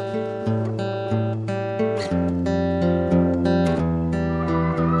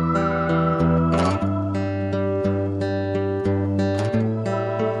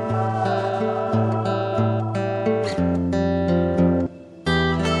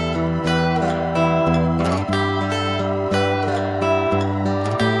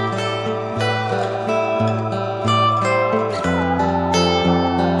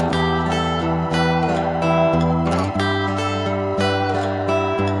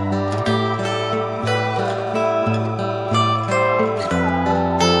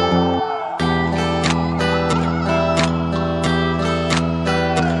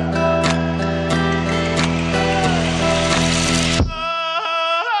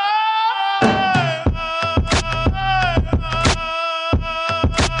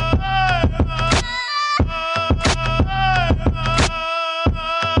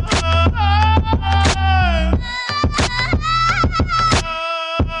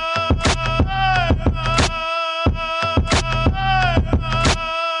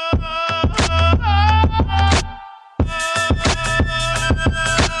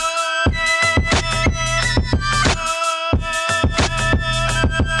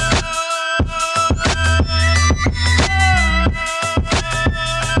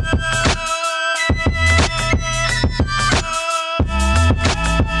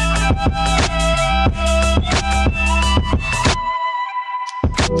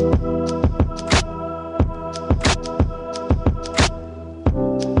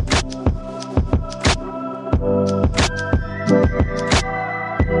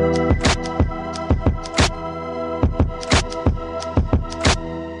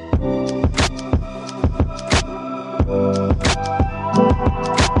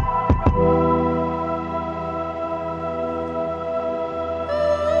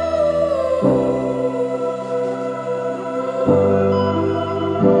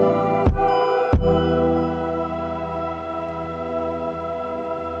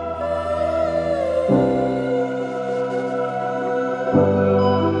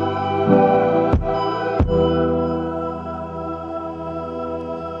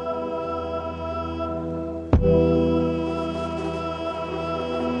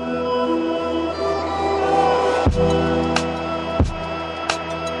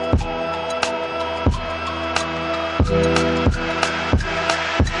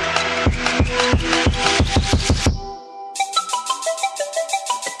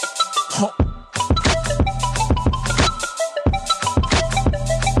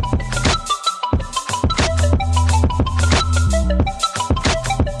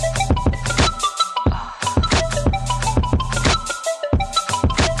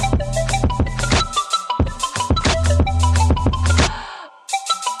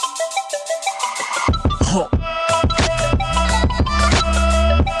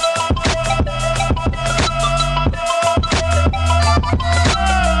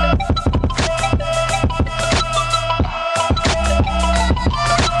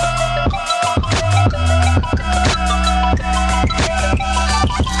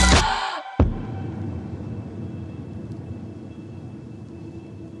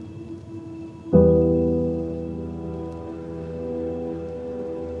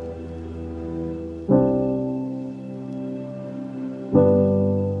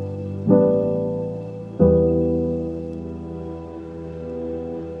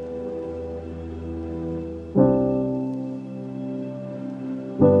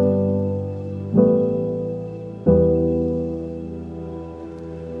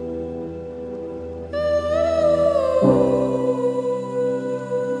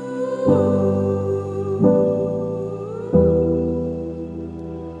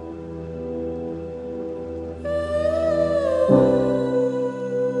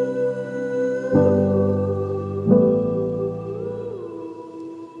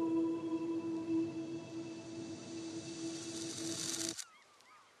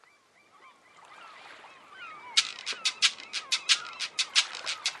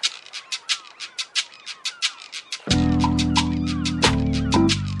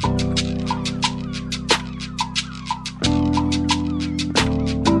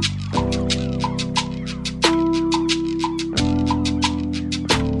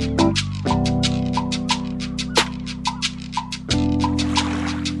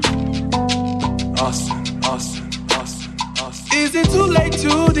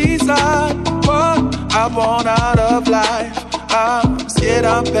 I want out of life. I'm scared,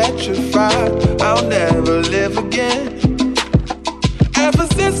 I'm petrified. I'll never live again. Ever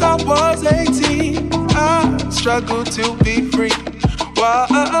since I was 18, I struggle to be free.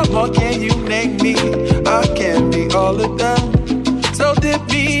 What more can you name me? I can be all of them. So dip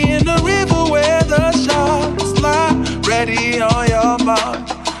me in the river where the sharks lie. Ready on your mark.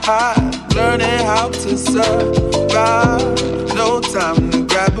 I'm learning how to survive. No time to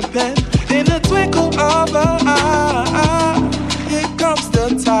grab a pen. In the twinkle of an eye, here comes the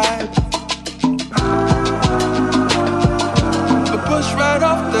tide. A push right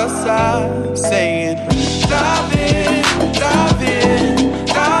off the side, saying, dive in, dive in,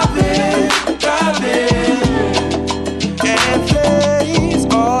 dive in, dive in, and face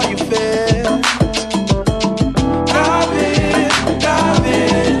all your fears. Dive in, dive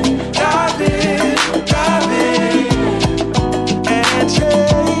in, dive in, dive in, and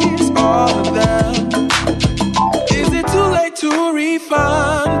chase all of them. Is it too late to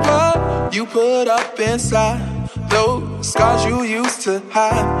refine what you put up inside? Those scars you used to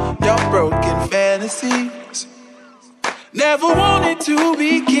hide, your broken fantasies. Never wanted to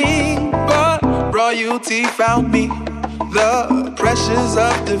be king, but royalty found me. The pressures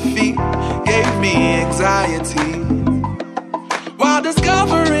of defeat gave me anxiety. While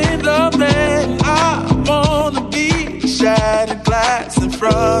discovering the man I wanna be, shattered glass in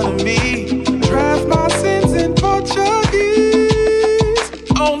front of me. Draft my sins in Portuguese.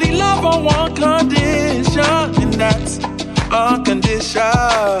 Only love on one condition, and that's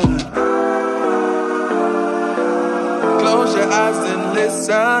unconditional. Close your eyes and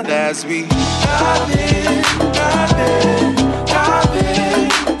listen as we dive in, dive in, dive in,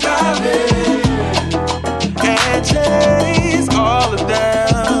 dive in, and chase all of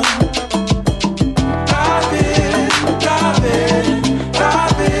them. Dive in, dive in,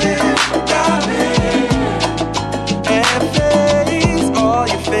 dive in, dive in, and face all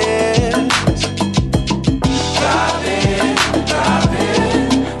your fears. Dive in, dive in,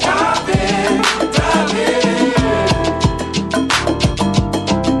 dive in, dive in.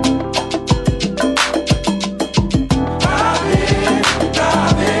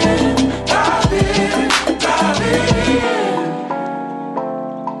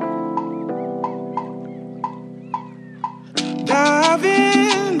 Dive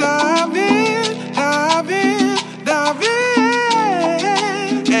in, dive in, dive in, dive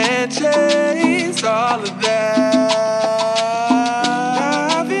in, and chase all of that.